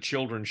left the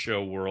children's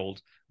show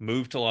world,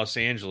 moved to Los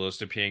Angeles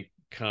to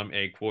become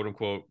a quote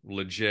unquote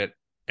legit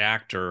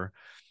actor.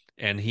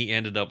 And he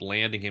ended up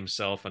landing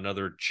himself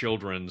another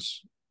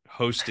children's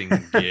hosting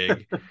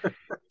gig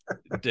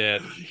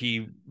that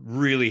he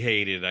really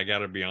hated. I got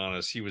to be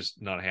honest. He was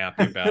not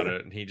happy about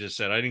it. And he just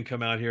said, I didn't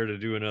come out here to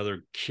do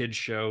another kid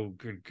show.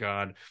 Good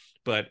God.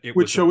 But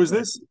Which show is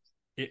this?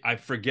 I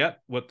forget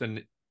what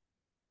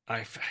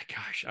I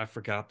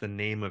forgot the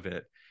name of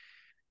it.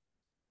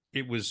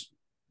 It was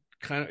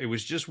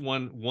just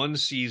one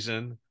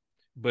season,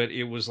 but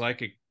it was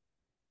like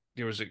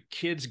there was a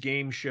kids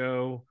game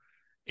show,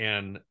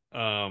 and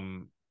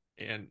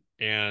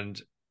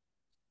it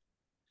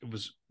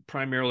was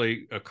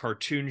primarily a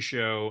cartoon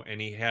show, and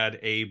he had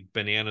a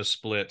Banana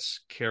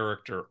Splits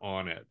character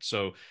on it.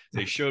 So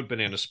they showed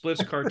Banana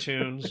Splits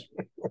cartoons,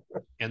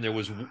 and there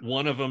was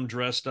one of them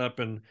dressed up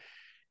in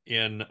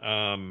one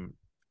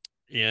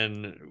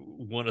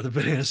of the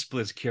Banana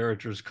Splits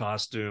characters'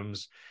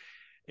 costumes.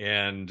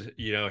 And,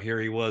 here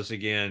he was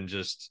again,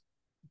 just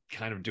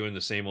kind of doing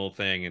the same old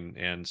thing.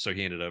 And so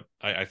he ended up,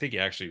 I think he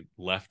actually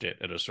left it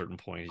at a certain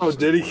point. Oh,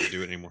 did he? Didn't want to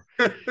do it anymore.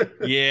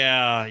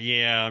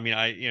 Yeah. I mean,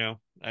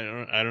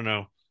 I don't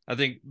know. I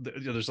think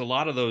there's a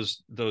lot of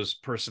those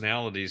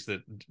personalities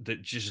that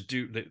just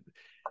do that.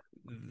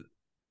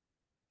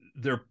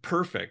 They're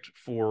perfect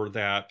for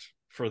that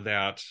for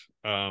that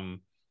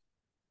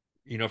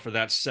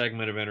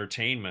segment of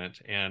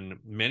entertainment. And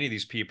many of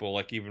these people,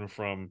 like even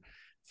from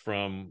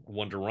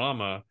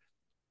Wonderama,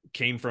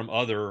 came from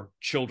other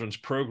children's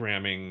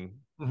programming,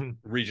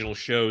 regional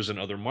shows in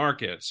other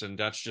markets, and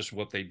that's just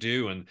what they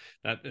do, and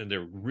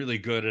they're really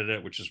good at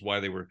it, which is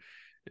why they were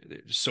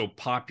so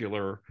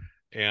popular,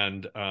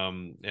 and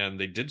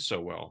they did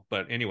so well.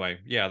 But anyway,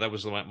 yeah, that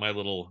was my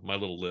little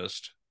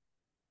list.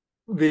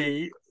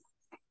 I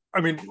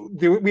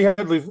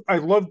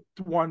loved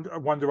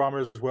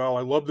Wonderama as well.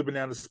 I loved the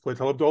Banana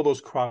Split. I loved all those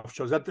Croft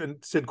shows.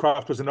 And Sid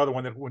Croft was another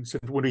one that when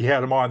we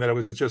had him on, that I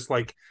was just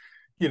like,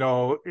 in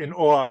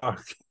awe,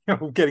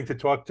 getting to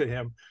talk to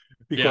him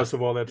because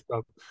of all that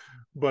stuff.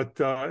 But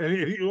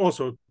and he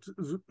also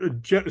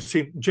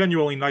seemed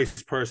genuinely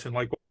nice person,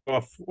 like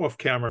off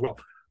camera.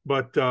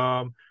 But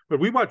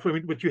we watched.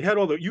 But you had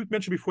you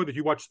mentioned before that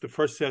you watched the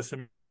first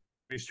Sesame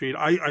Street.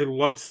 I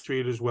love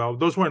Street as well.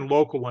 Those weren't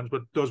local ones,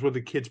 but those were the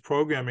kids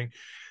programming.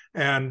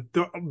 And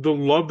the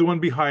loved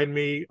one behind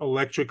me,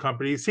 Electric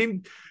Company. It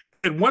seemed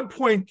at one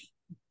point,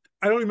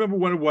 I don't remember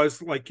when it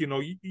was, like,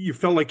 you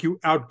felt like you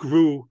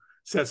outgrew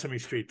Sesame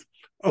Street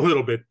a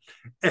little bit.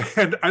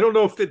 And I don't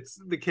know if it's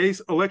the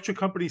case. Electric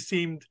Company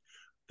seemed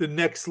the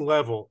next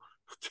level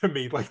to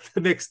me, like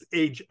the next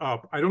age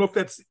up. I don't know if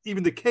that's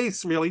even the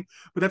case really,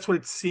 but that's what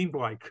it seemed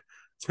like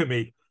to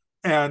me.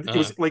 And it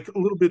was like a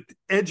little bit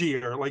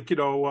edgier, like,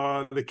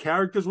 the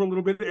characters were a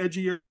little bit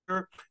edgier,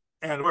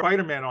 and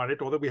Spider-Man on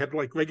it, although we had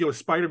like regular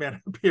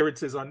Spider-Man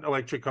appearances on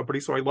Electric Company.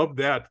 So I loved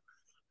that.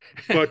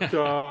 But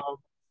I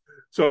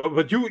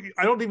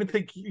don't even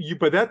think you,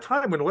 by that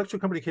time when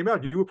Electric Company came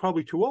out, you were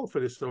probably too old for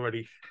this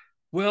already.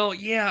 Well,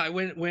 yeah,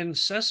 when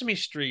Sesame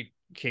Street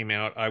came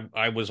out,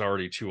 I was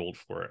already too old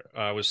for it.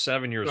 I was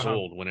 7 years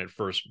old when it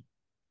first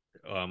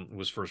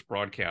was first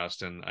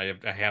broadcast, and I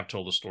have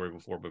told the story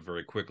before, but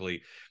very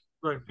quickly.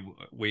 Right.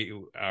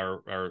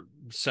 Our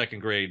second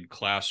grade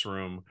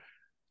classroom,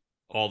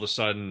 all of a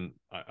sudden,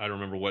 I don't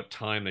remember what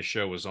time the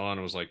show was on.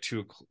 It was like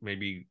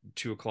maybe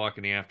 2 o'clock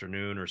in the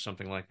afternoon or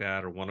something like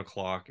that, or 1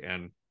 o'clock.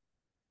 And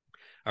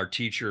our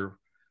teacher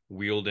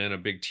wheeled in a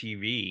big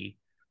TV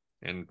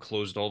and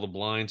closed all the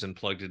blinds and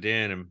plugged it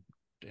in, and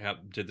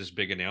did this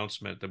big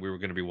announcement that we were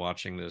going to be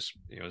watching this,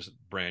 this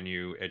brand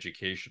new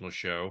educational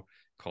show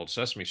called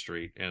Sesame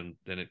Street. And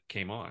then it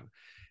came on,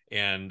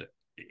 and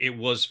it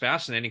was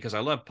fascinating because I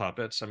love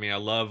puppets. I mean, I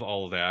love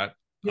all of that.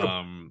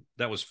 Yeah.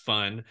 That was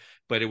fun,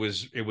 but it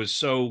was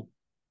so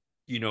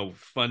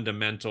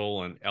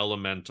fundamental and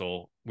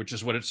elemental, which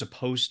is what it's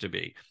supposed to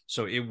be.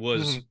 So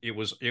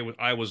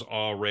I was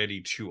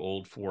already too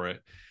old for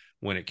it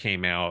when it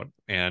came out.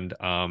 And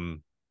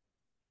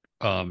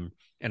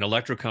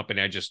Electro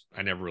Company,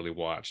 I never really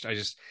watched. I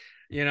just,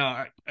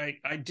 I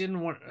didn't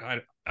want,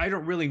 I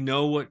don't really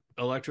know what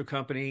Electro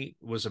Company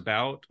was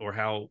about or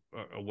how,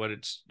 what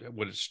its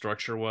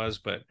structure was,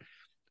 but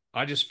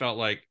I just felt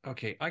like,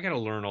 okay, I got to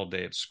learn all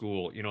day at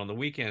school. On the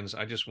weekends,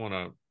 I just want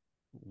to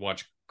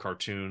watch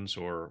cartoons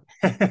or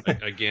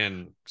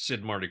again,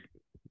 Sid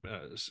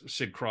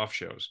Croft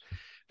shows.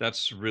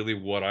 That's really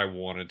what I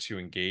wanted to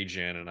engage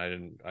in. And I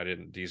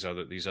didn't, these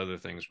other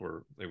things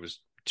it was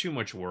too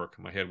much work.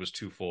 My head was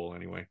too full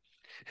anyway.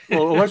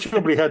 Well, Electric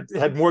Company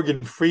had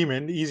Morgan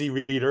Freeman, Easy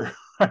Reader.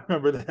 I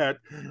remember that.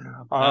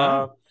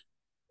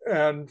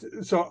 And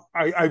so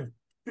I've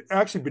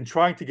actually been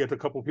trying to get a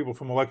couple of people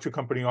from Electric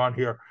Company on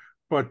here,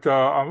 but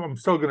I'm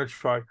still going to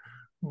try.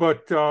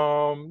 But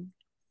Bozo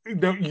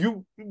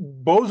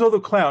the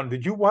Clown,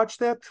 did you watch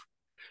that?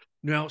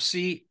 No,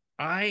 see,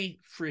 I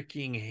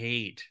freaking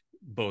hate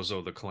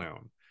Bozo the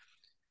Clown.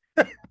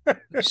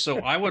 So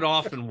I would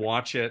often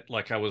watch it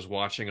like I was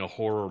watching a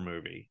horror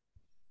movie,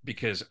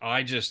 because I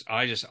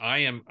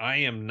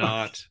am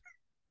not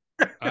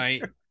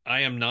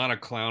a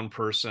clown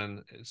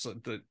person. It's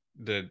like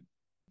the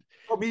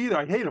Oh, me either.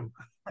 I hate him.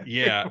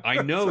 Yeah,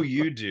 I know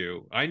you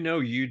do.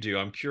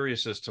 I'm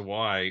curious as to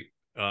why.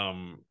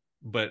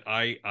 But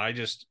I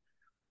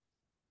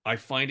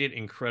find it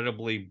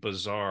incredibly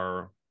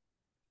bizarre.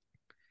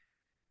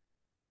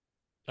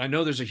 I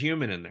know there's a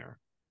human in there,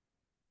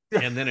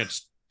 and then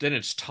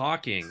it's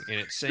talking and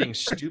it's saying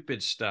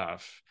stupid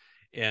stuff,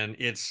 and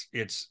it's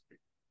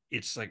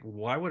like,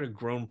 why would a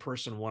grown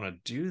person want to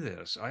do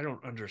this? I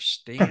don't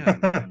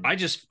understand. I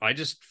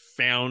just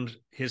found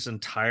his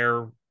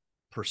entire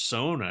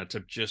persona to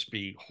just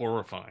be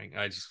horrifying.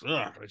 It's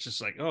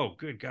just like, oh,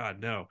 good God,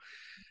 no.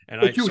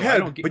 And but you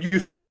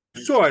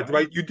saw it,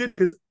 right? You did.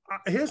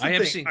 Here's the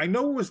thing. I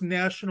know it was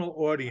national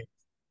audience,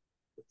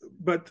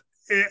 but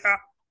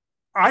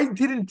I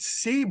didn't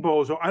see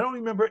Bozo. I don't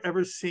remember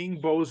ever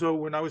seeing Bozo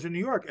when I was in New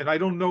York, and I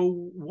don't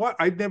know what.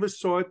 I never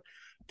saw it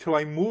till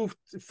I moved,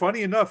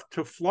 funny enough,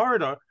 to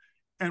Florida,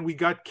 and we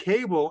got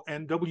cable,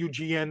 and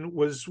WGN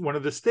was one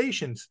of the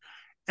stations,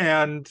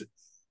 and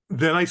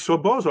then I saw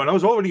Bozo, and I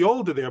was already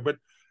older there, but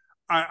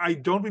I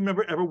don't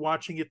remember ever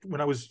watching it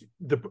when I was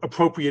the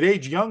appropriate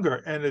age, younger.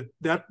 And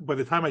that by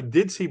the time I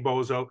did see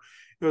Bozo,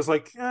 it was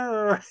like,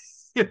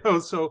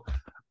 so.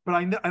 But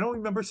I don't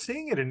remember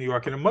seeing it in New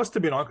York, and it must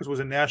have been on because it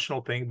was a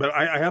national thing. But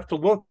I have to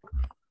look.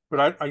 But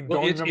I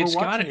don't remember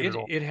watching it at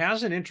all. It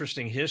has an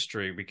interesting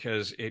history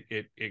because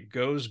it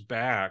goes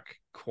back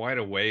quite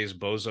a ways.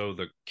 Bozo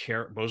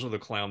the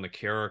Clown, the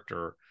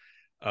character,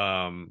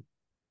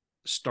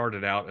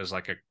 started out as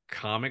like a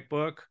comic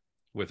book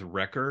with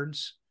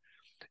records,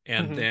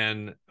 and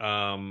then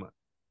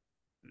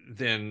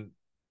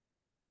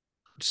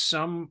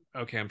some.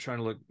 Okay, I'm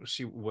trying to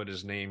see what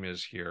his name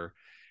is here.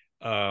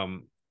 Oh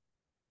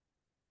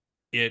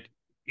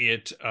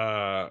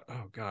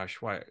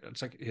gosh, why?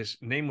 It's like his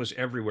name was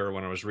everywhere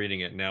when I was reading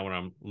it. Now when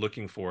I'm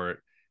looking for it,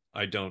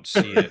 I don't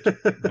see it.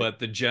 But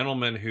the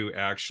gentleman who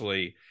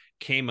actually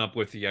came up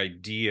with the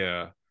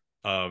idea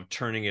of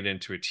turning it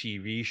into a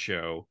TV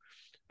show,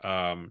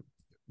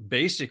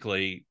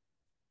 basically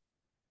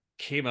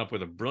came up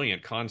with a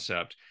brilliant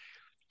concept.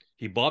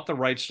 He bought the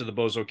rights to the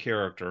Bozo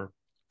character,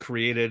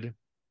 created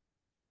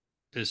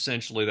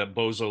essentially that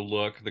Bozo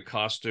look, the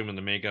costume and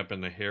the makeup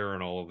and the hair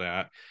and all of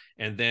that.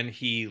 And then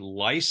he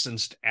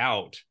licensed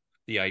out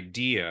the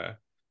idea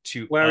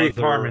to Larry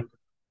Harmon.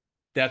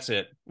 That's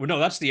it. Well, no,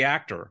 that's the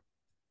actor.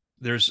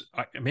 There's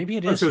maybe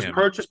it is. So it was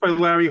purchased by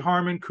Larry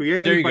Harmon,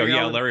 created. There you go.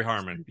 Yeah, Alan. Larry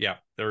Harmon. Yeah,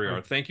 there we are.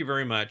 Thank you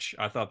very much.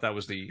 I thought that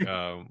was the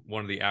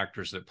one of the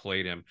actors that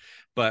played him.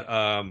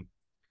 But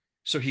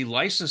so he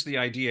licensed the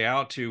idea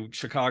out to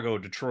Chicago,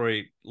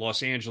 Detroit,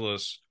 Los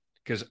Angeles,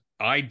 because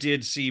I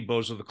did see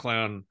Bozo the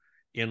Clown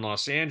in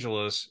Los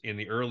Angeles in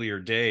the earlier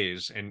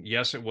days. And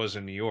yes, it was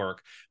in New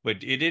York,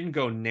 but it didn't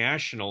go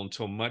national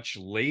until much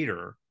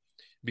later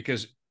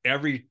because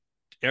every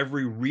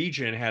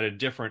region had a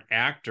different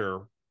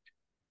actor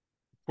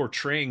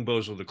portraying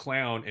Bozo the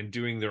Clown and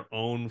doing their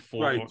own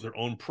their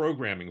own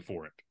programming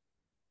for it.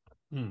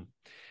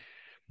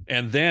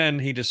 And then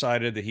he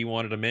decided that he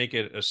wanted to make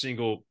it a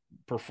single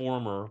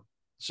performer.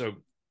 So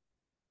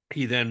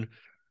he then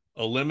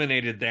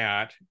eliminated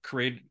that,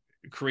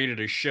 created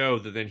a show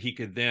that then he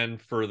could then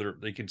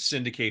they could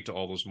syndicate to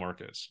all those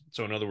markets.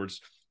 So in other words,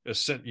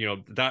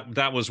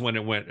 that was when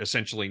it went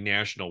essentially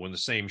national, when the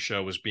same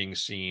show was being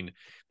seen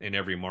in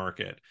every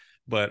market.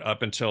 But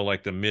up until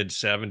like the mid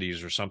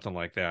 70s or something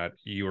like that,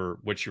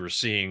 what you were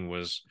seeing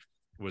was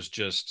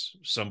just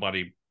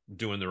somebody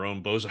doing their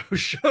own Bozo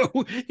show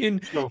in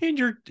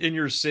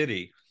your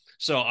city.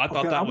 So I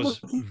thought that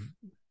was.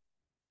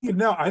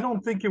 No, I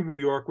don't think in New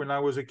York when I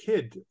was a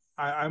kid.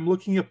 I'm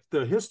looking at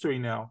the history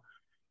now,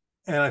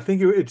 and I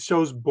think it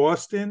shows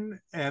Boston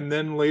and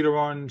then later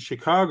on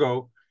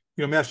Chicago,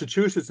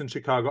 Massachusetts and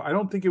Chicago. I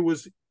don't think it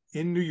was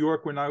in New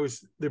York when I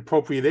was the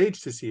appropriate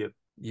age to see it.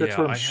 That's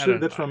Yeah, what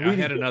I'm I reading.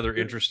 had another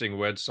interesting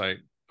website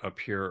up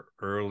here It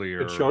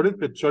earlier showed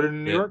it. It showed it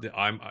in New York.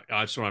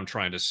 that's what I'm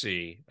trying to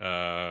see.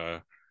 Yeah,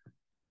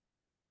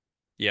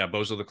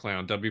 Bozo the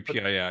Clown,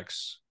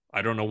 WPIX.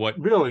 I don't know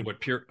Really?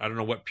 I don't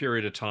know what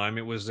period of time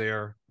it was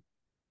there.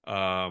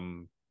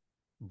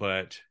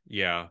 But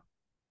yeah,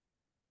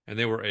 and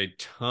there were a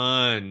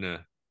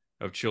ton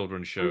of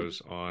children's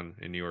shows on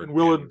in New York. And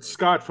Willard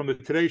Scott from the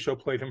Today Show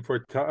played him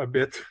for a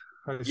bit.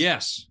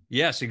 Yes,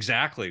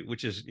 exactly.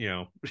 Which is,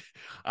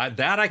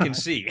 that I can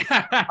see.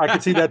 I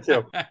can see that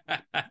too.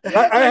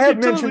 I have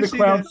mentioned the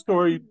clown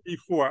story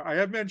before. I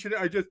have mentioned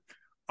it.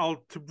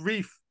 I'll to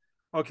brief.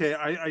 Okay,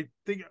 I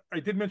think I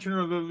did mention it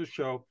on the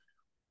show.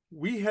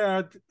 We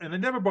had, and it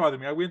never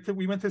bothered me.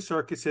 We went to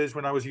circuses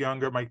when I was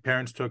younger. My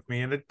parents took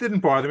me, and it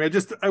didn't bother me.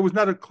 I was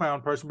not a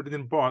clown person, but it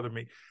didn't bother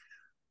me.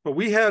 But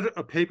we had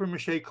a paper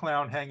mache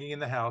clown hanging in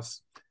the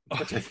house,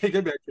 which I think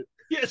I mentioned.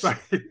 Yes.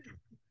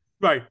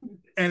 Right.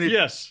 And it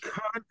yes.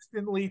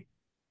 constantly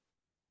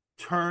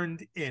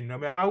turned in. No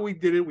matter how we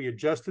did it, we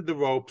adjusted the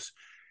ropes.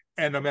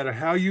 And no matter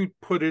how you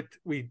put it,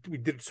 we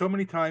did it so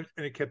many times,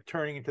 and it kept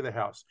turning into the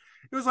house.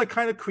 It was like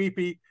kind of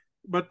creepy,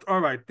 but all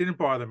right, didn't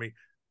bother me.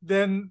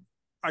 Then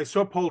I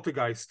saw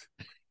Poltergeist,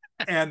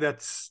 and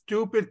that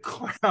stupid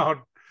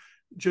clown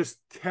just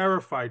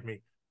terrified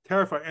me.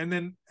 Terrified. And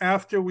then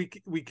after we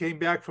came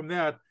back from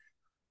that,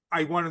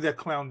 I wanted that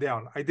clown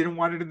down. I didn't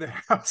want it in the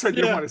house. I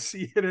didn't want to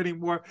see it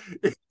anymore.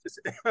 It just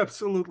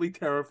absolutely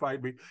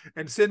terrified me.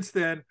 And since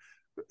then,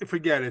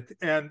 forget it.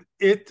 And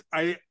it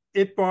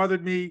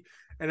bothered me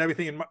and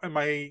everything. And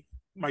my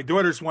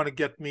daughters want to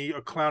get me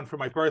a clown for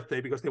my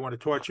birthday because they want to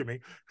torture me.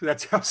 So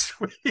that's how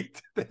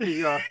sweet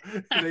they are.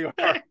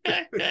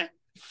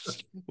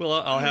 Well,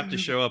 I'll have to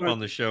show up on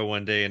the show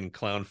one day in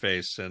clown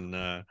face,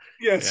 and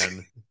yes,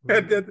 and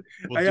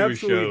we'll I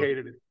absolutely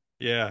hated it.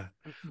 Yeah,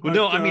 well,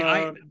 no, I mean,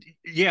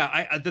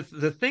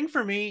 the thing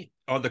for me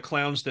are the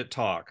clowns that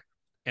talk,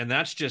 and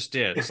that's just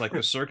it. It's like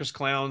the circus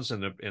clowns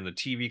and the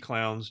TV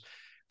clowns,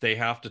 they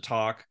have to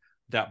talk.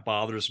 That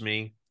bothers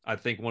me. I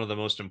think one of the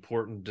most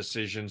important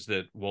decisions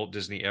that Walt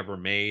Disney ever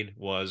made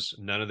was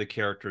none of the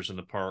characters in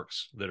the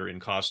parks that are in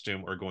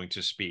costume are going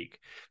to speak,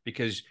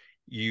 because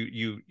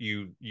you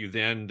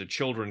then the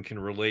children can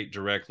relate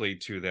directly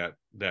to that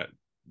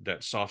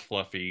soft,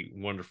 fluffy,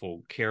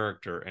 wonderful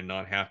character and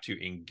not have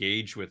to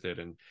engage with it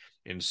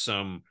in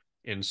some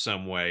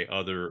way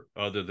other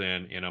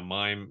than in a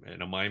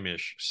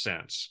mime-ish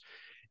sense.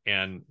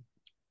 And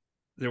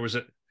there's a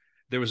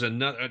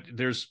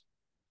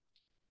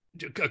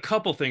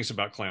couple things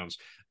about clowns.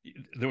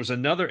 There was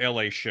another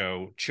LA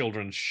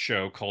children's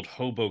show called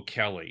Hobo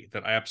Kelly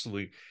that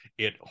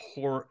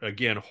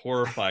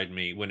horrified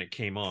me when it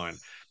came on,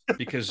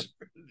 because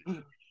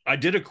I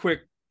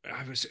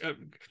was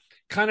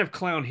kind of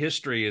clown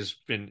history has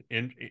been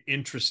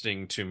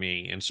interesting to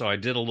me. And so I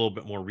did a little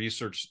bit more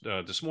research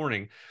this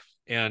morning,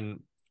 and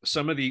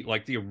some of the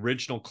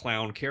original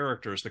clown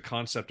characters, the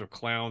concept of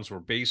clowns were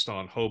based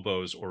on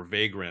hobos or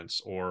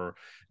vagrants or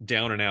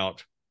down and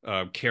out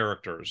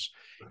characters.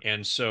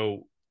 And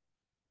so,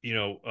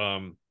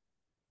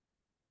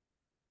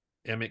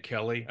 Emmett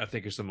Kelly, I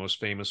think, is the most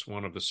famous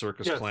one of the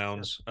circus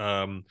clowns.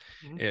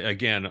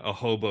 Again, a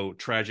hobo,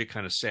 tragic,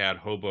 kind of sad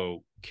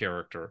hobo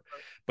character.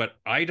 But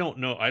I don't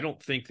know. I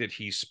don't think that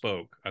he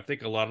spoke. I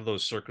think a lot of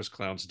those circus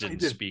clowns didn't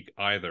speak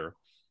either.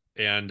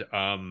 And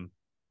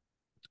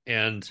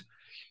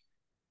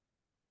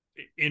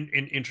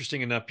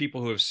interesting enough,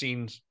 people who have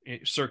seen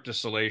Cirque du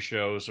Soleil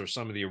shows or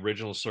some of the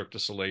original Cirque du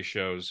Soleil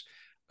shows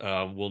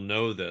will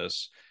know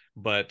this.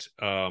 But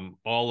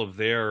all of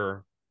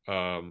their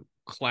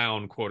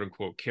clown, quote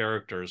unquote,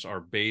 characters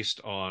are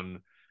based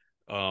on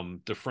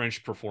the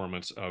French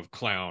performance of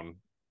clown,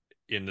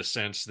 in the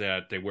sense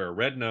that they wear a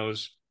red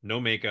nose, no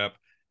makeup,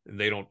 and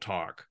they don't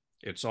talk.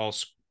 It's all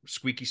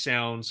squeaky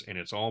sounds, and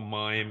it's all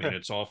mime, and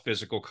it's all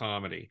physical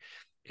comedy.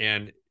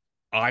 And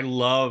I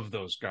love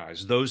those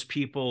guys. Those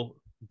people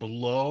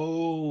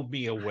blow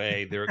me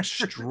away. They're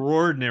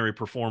extraordinary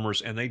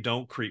performers, and they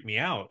don't creep me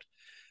out.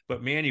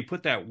 But man, you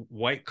put that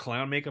white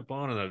clown makeup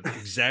on and the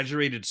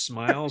exaggerated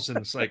smiles, and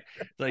it's like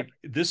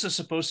this is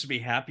supposed to be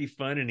happy,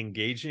 fun, and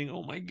engaging.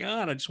 Oh my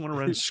God, I just want to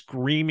run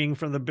screaming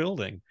from the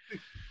building.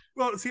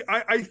 Well, see,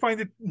 I find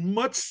it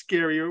much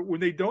scarier when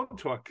they don't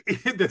talk.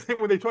 when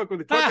they talk,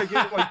 I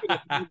get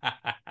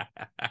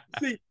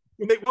see,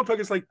 when they won't talk,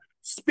 it's like,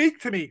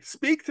 speak to me.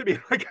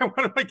 Like I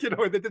want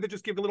to, they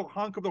just give a little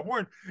honk of the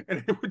horn,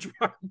 and it would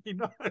drive me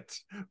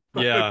nuts.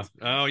 But, yeah.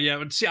 Oh yeah.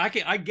 But see, I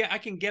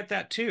can get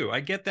that too. I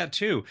get that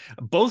too.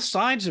 Both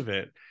sides of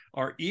it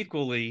are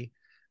equally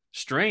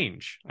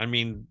strange. I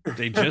mean,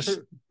 they just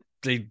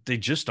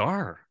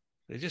are.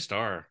 They just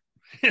are.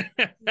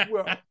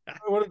 Well, I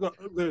want to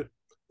go.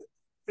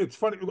 It's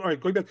funny. All right,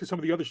 going back to some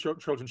of the other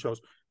children's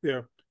shows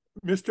there.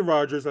 Mr.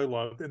 Rogers, I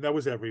loved, and that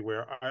was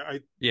everywhere.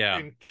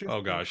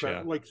 Oh gosh,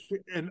 yeah.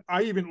 And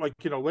I even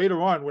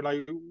later on when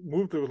I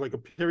moved, there was a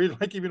period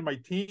even in my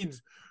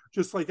teens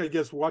just like I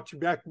guess watching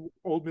back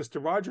old Mister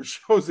Rogers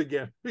shows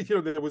again.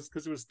 That was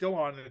because it was still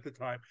on at the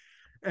time,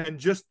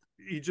 and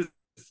he just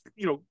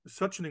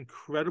such an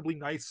incredibly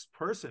nice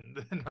person.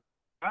 And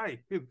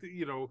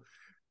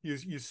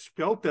you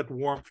felt that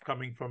warmth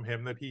coming from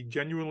him, that he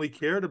genuinely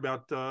cared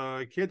about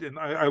the kid. And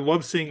I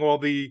love seeing all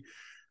the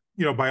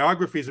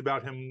biographies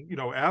about him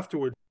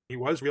afterward. He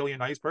was really a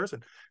nice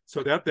person,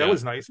 so that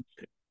was nice.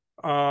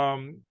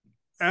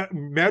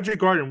 Magic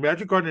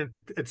Garden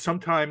at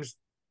sometimes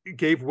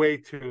gave way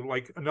to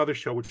like another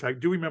show which I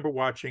do remember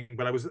watching,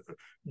 but I was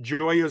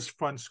Joya's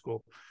Fun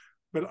School.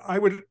 But I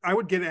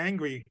would get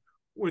angry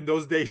when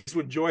those days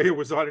when Joya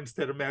was on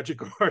instead of Magic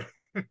Garden.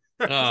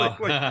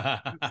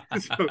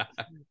 So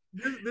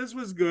this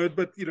was good,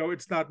 but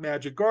it's not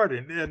Magic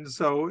Garden.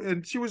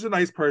 And she was a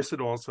nice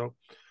person also.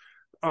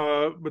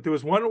 But there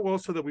was one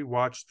also that we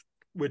watched,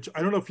 which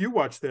I don't know if you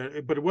watched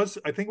that, but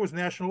I think it was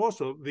national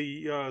also,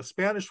 the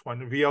Spanish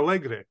one, Villa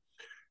Alegre.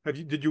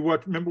 Did you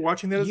remember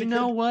watching that as a kid? You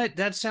know what?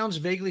 That sounds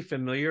vaguely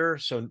familiar.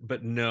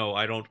 But no,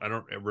 I don't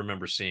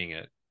remember seeing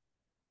it.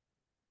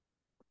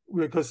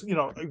 Because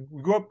I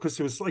grew up because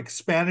it was like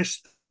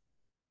Spanish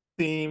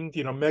themed,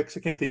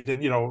 Mexican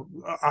themed,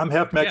 I'm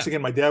half Mexican,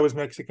 my dad was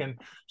Mexican,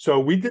 so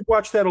we did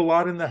watch that a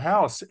lot in the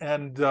house,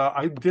 and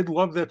I did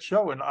love that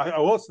show. And I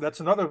also,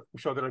 that's another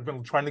show that I've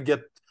been trying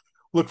to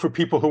look for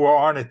people who are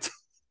on it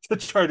to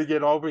try to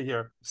get over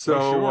here.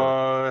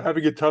 So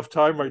having a tough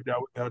time right now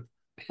with that.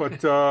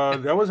 But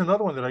that was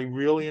another one that I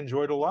really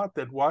enjoyed a lot,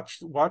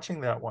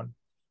 watching that one.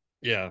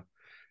 Yeah.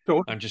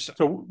 So I'm just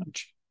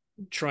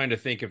trying to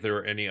think if there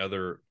were any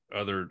other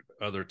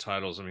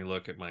titles. Let me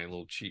look at my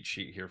little cheat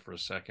sheet here for a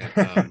second.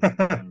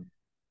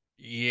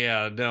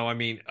 Yeah, no, I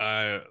mean,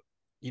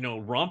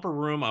 Romper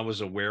Room I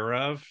was aware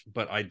of,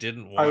 but I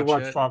didn't watch it. I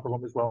watched Romper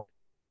Room as well.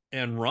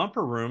 And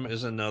Romper Room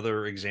is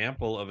another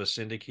example of a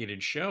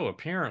syndicated show,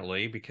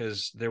 apparently,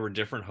 because there were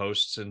different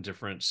hosts in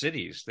different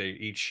cities.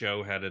 Each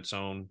show had its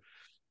own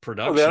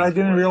production. That I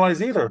didn't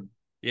realize either.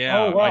 Yeah,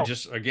 oh, wow. I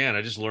just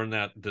learned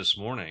that this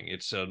morning.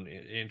 It's an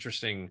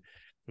interesting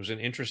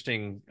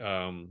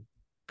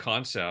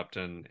concept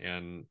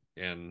and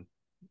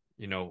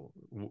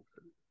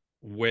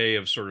way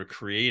of sort of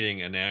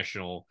creating a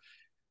national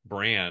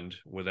brand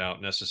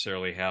without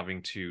necessarily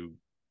having to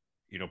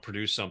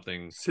produce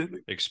something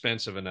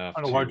expensive enough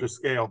on a larger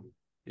scale.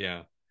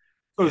 Yeah.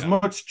 So it's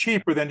much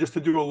cheaper than just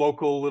to do a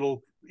local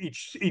little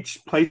each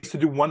place to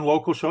do one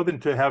local show than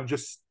to have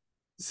just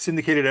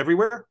syndicated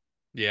everywhere.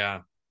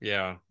 Yeah.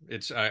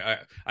 It's I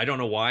don't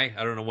know why.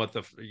 I don't know what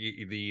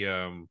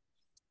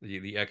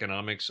the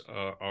economics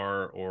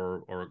are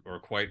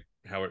or quite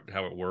how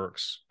it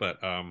works,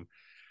 but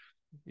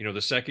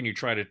the second you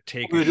try to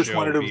take they just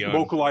wanted to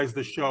localize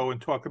the show and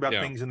talk about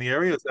things in the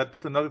area. Is that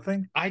another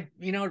thing? I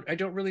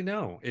don't really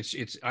know.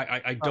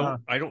 I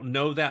don't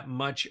know that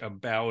much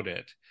about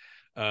it,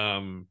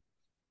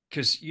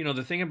 because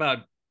the thing about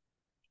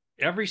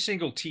every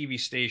single TV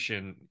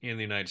station in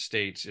the United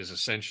States is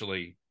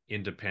essentially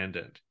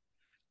independent.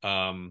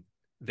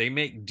 They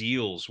make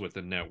deals with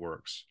the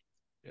networks,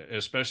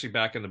 especially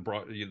back in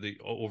the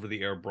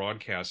over-the-air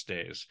broadcast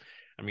days.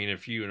 I mean,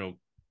 if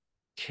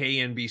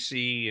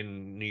KNBC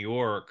in New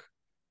York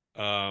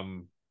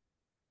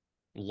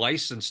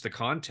licensed the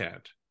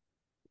content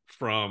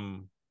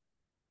from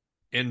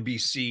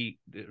NBC,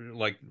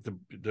 like the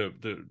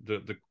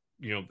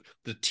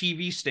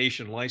TV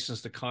station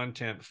licensed the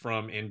content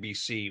from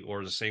NBC,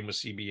 or the same with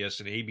CBS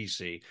and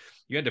ABC.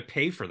 You had to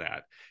pay for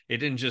that. It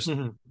didn't just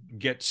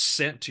get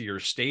sent to your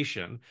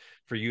station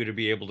for you to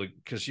be able to,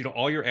 because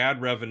all your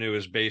ad revenue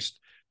is based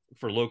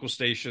for local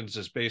stations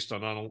is based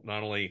on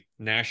not only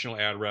national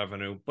ad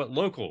revenue but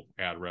local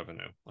ad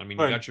revenue. I mean,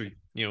 you got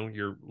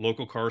your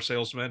local car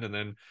salesman, and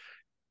then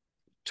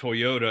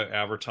Toyota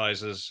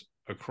advertises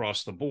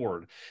across the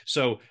board.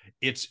 So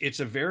it's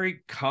a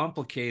very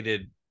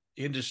complicated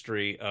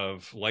industry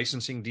of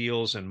licensing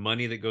deals and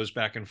money that goes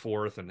back and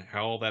forth and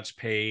how that's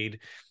paid.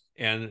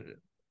 And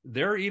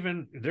there are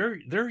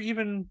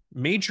even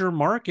major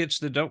markets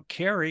that don't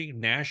carry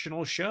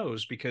national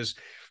shows because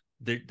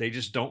they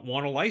just don't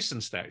want to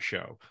license that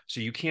show. So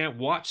you can't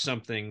watch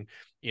something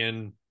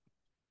in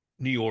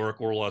New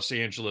York or Los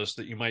Angeles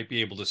that you might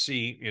be able to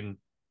see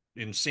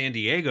in San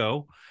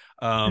Diego,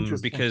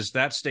 because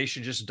that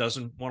station just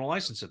doesn't want to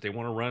license it. They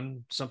want to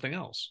run something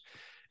else.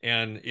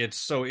 And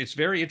it's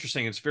very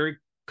interesting. It's very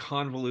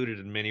convoluted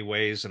in many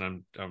ways,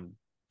 and I'm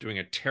doing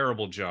a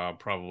terrible job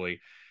probably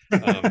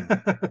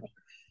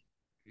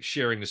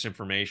sharing this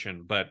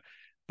information. But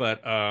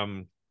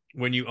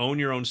when you own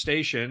your own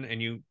station and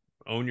you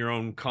own your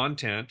own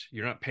content,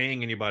 you're not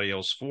paying anybody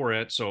else for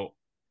it. So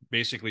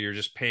basically you're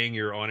just paying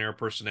your on-air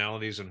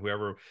personalities and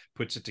whoever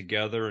puts it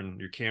together, and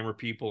your camera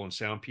people and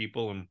sound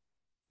people, and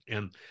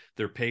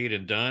they're paid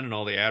and done, and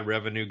all the ad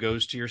revenue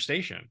goes to your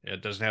station.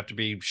 It doesn't have to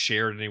be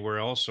shared anywhere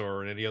else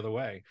or in any other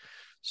way.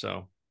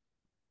 So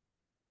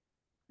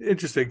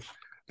interesting.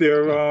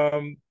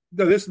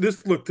 This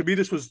look, to me,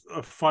 this was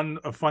a fun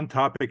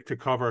topic to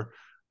cover.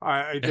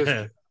 I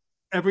just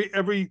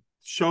every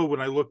show when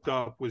I looked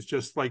up was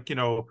just like,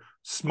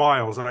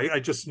 smiles. I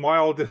just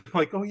smiled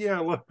like, oh yeah,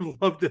 I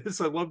love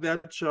this. I love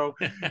that show.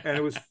 And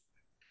it was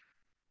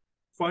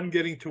fun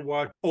getting to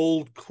watch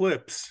old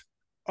clips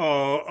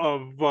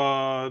of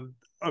that.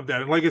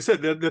 And like I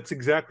said, that's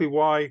exactly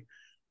why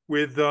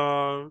with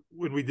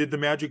when we did the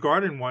Magic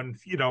Garden one,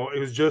 it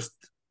was just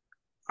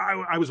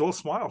I was all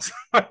smiles.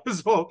 I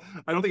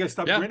don't think I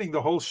stopped grinning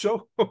the whole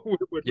show when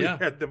we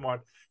had them on.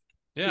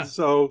 Yeah.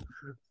 So,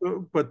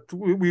 but I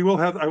will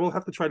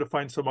have to try to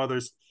find some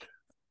others.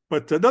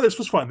 But no, this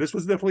was fun. This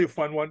was definitely a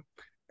fun one.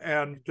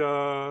 And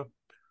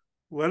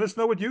let us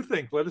know what you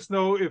think. Let us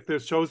know if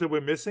there's shows that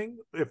we're missing,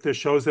 if there's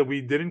shows that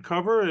we didn't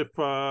cover, if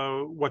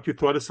what you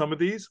thought of some of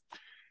these.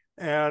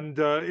 And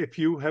if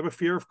you have a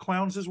fear of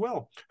clowns as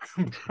well.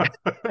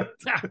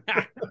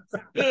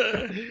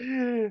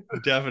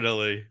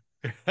 Definitely.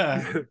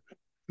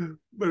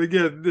 But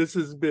again, this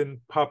has been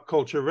Pop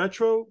Culture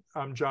Retro.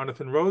 I'm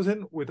Jonathan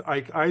Rosen with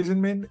Ike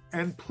Eisenman,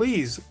 and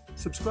please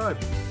subscribe.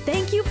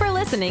 Thank you for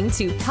listening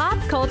to Pop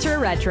Culture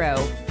Retro,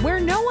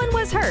 where no one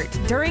was hurt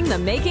during the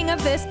making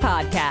of this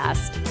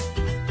podcast.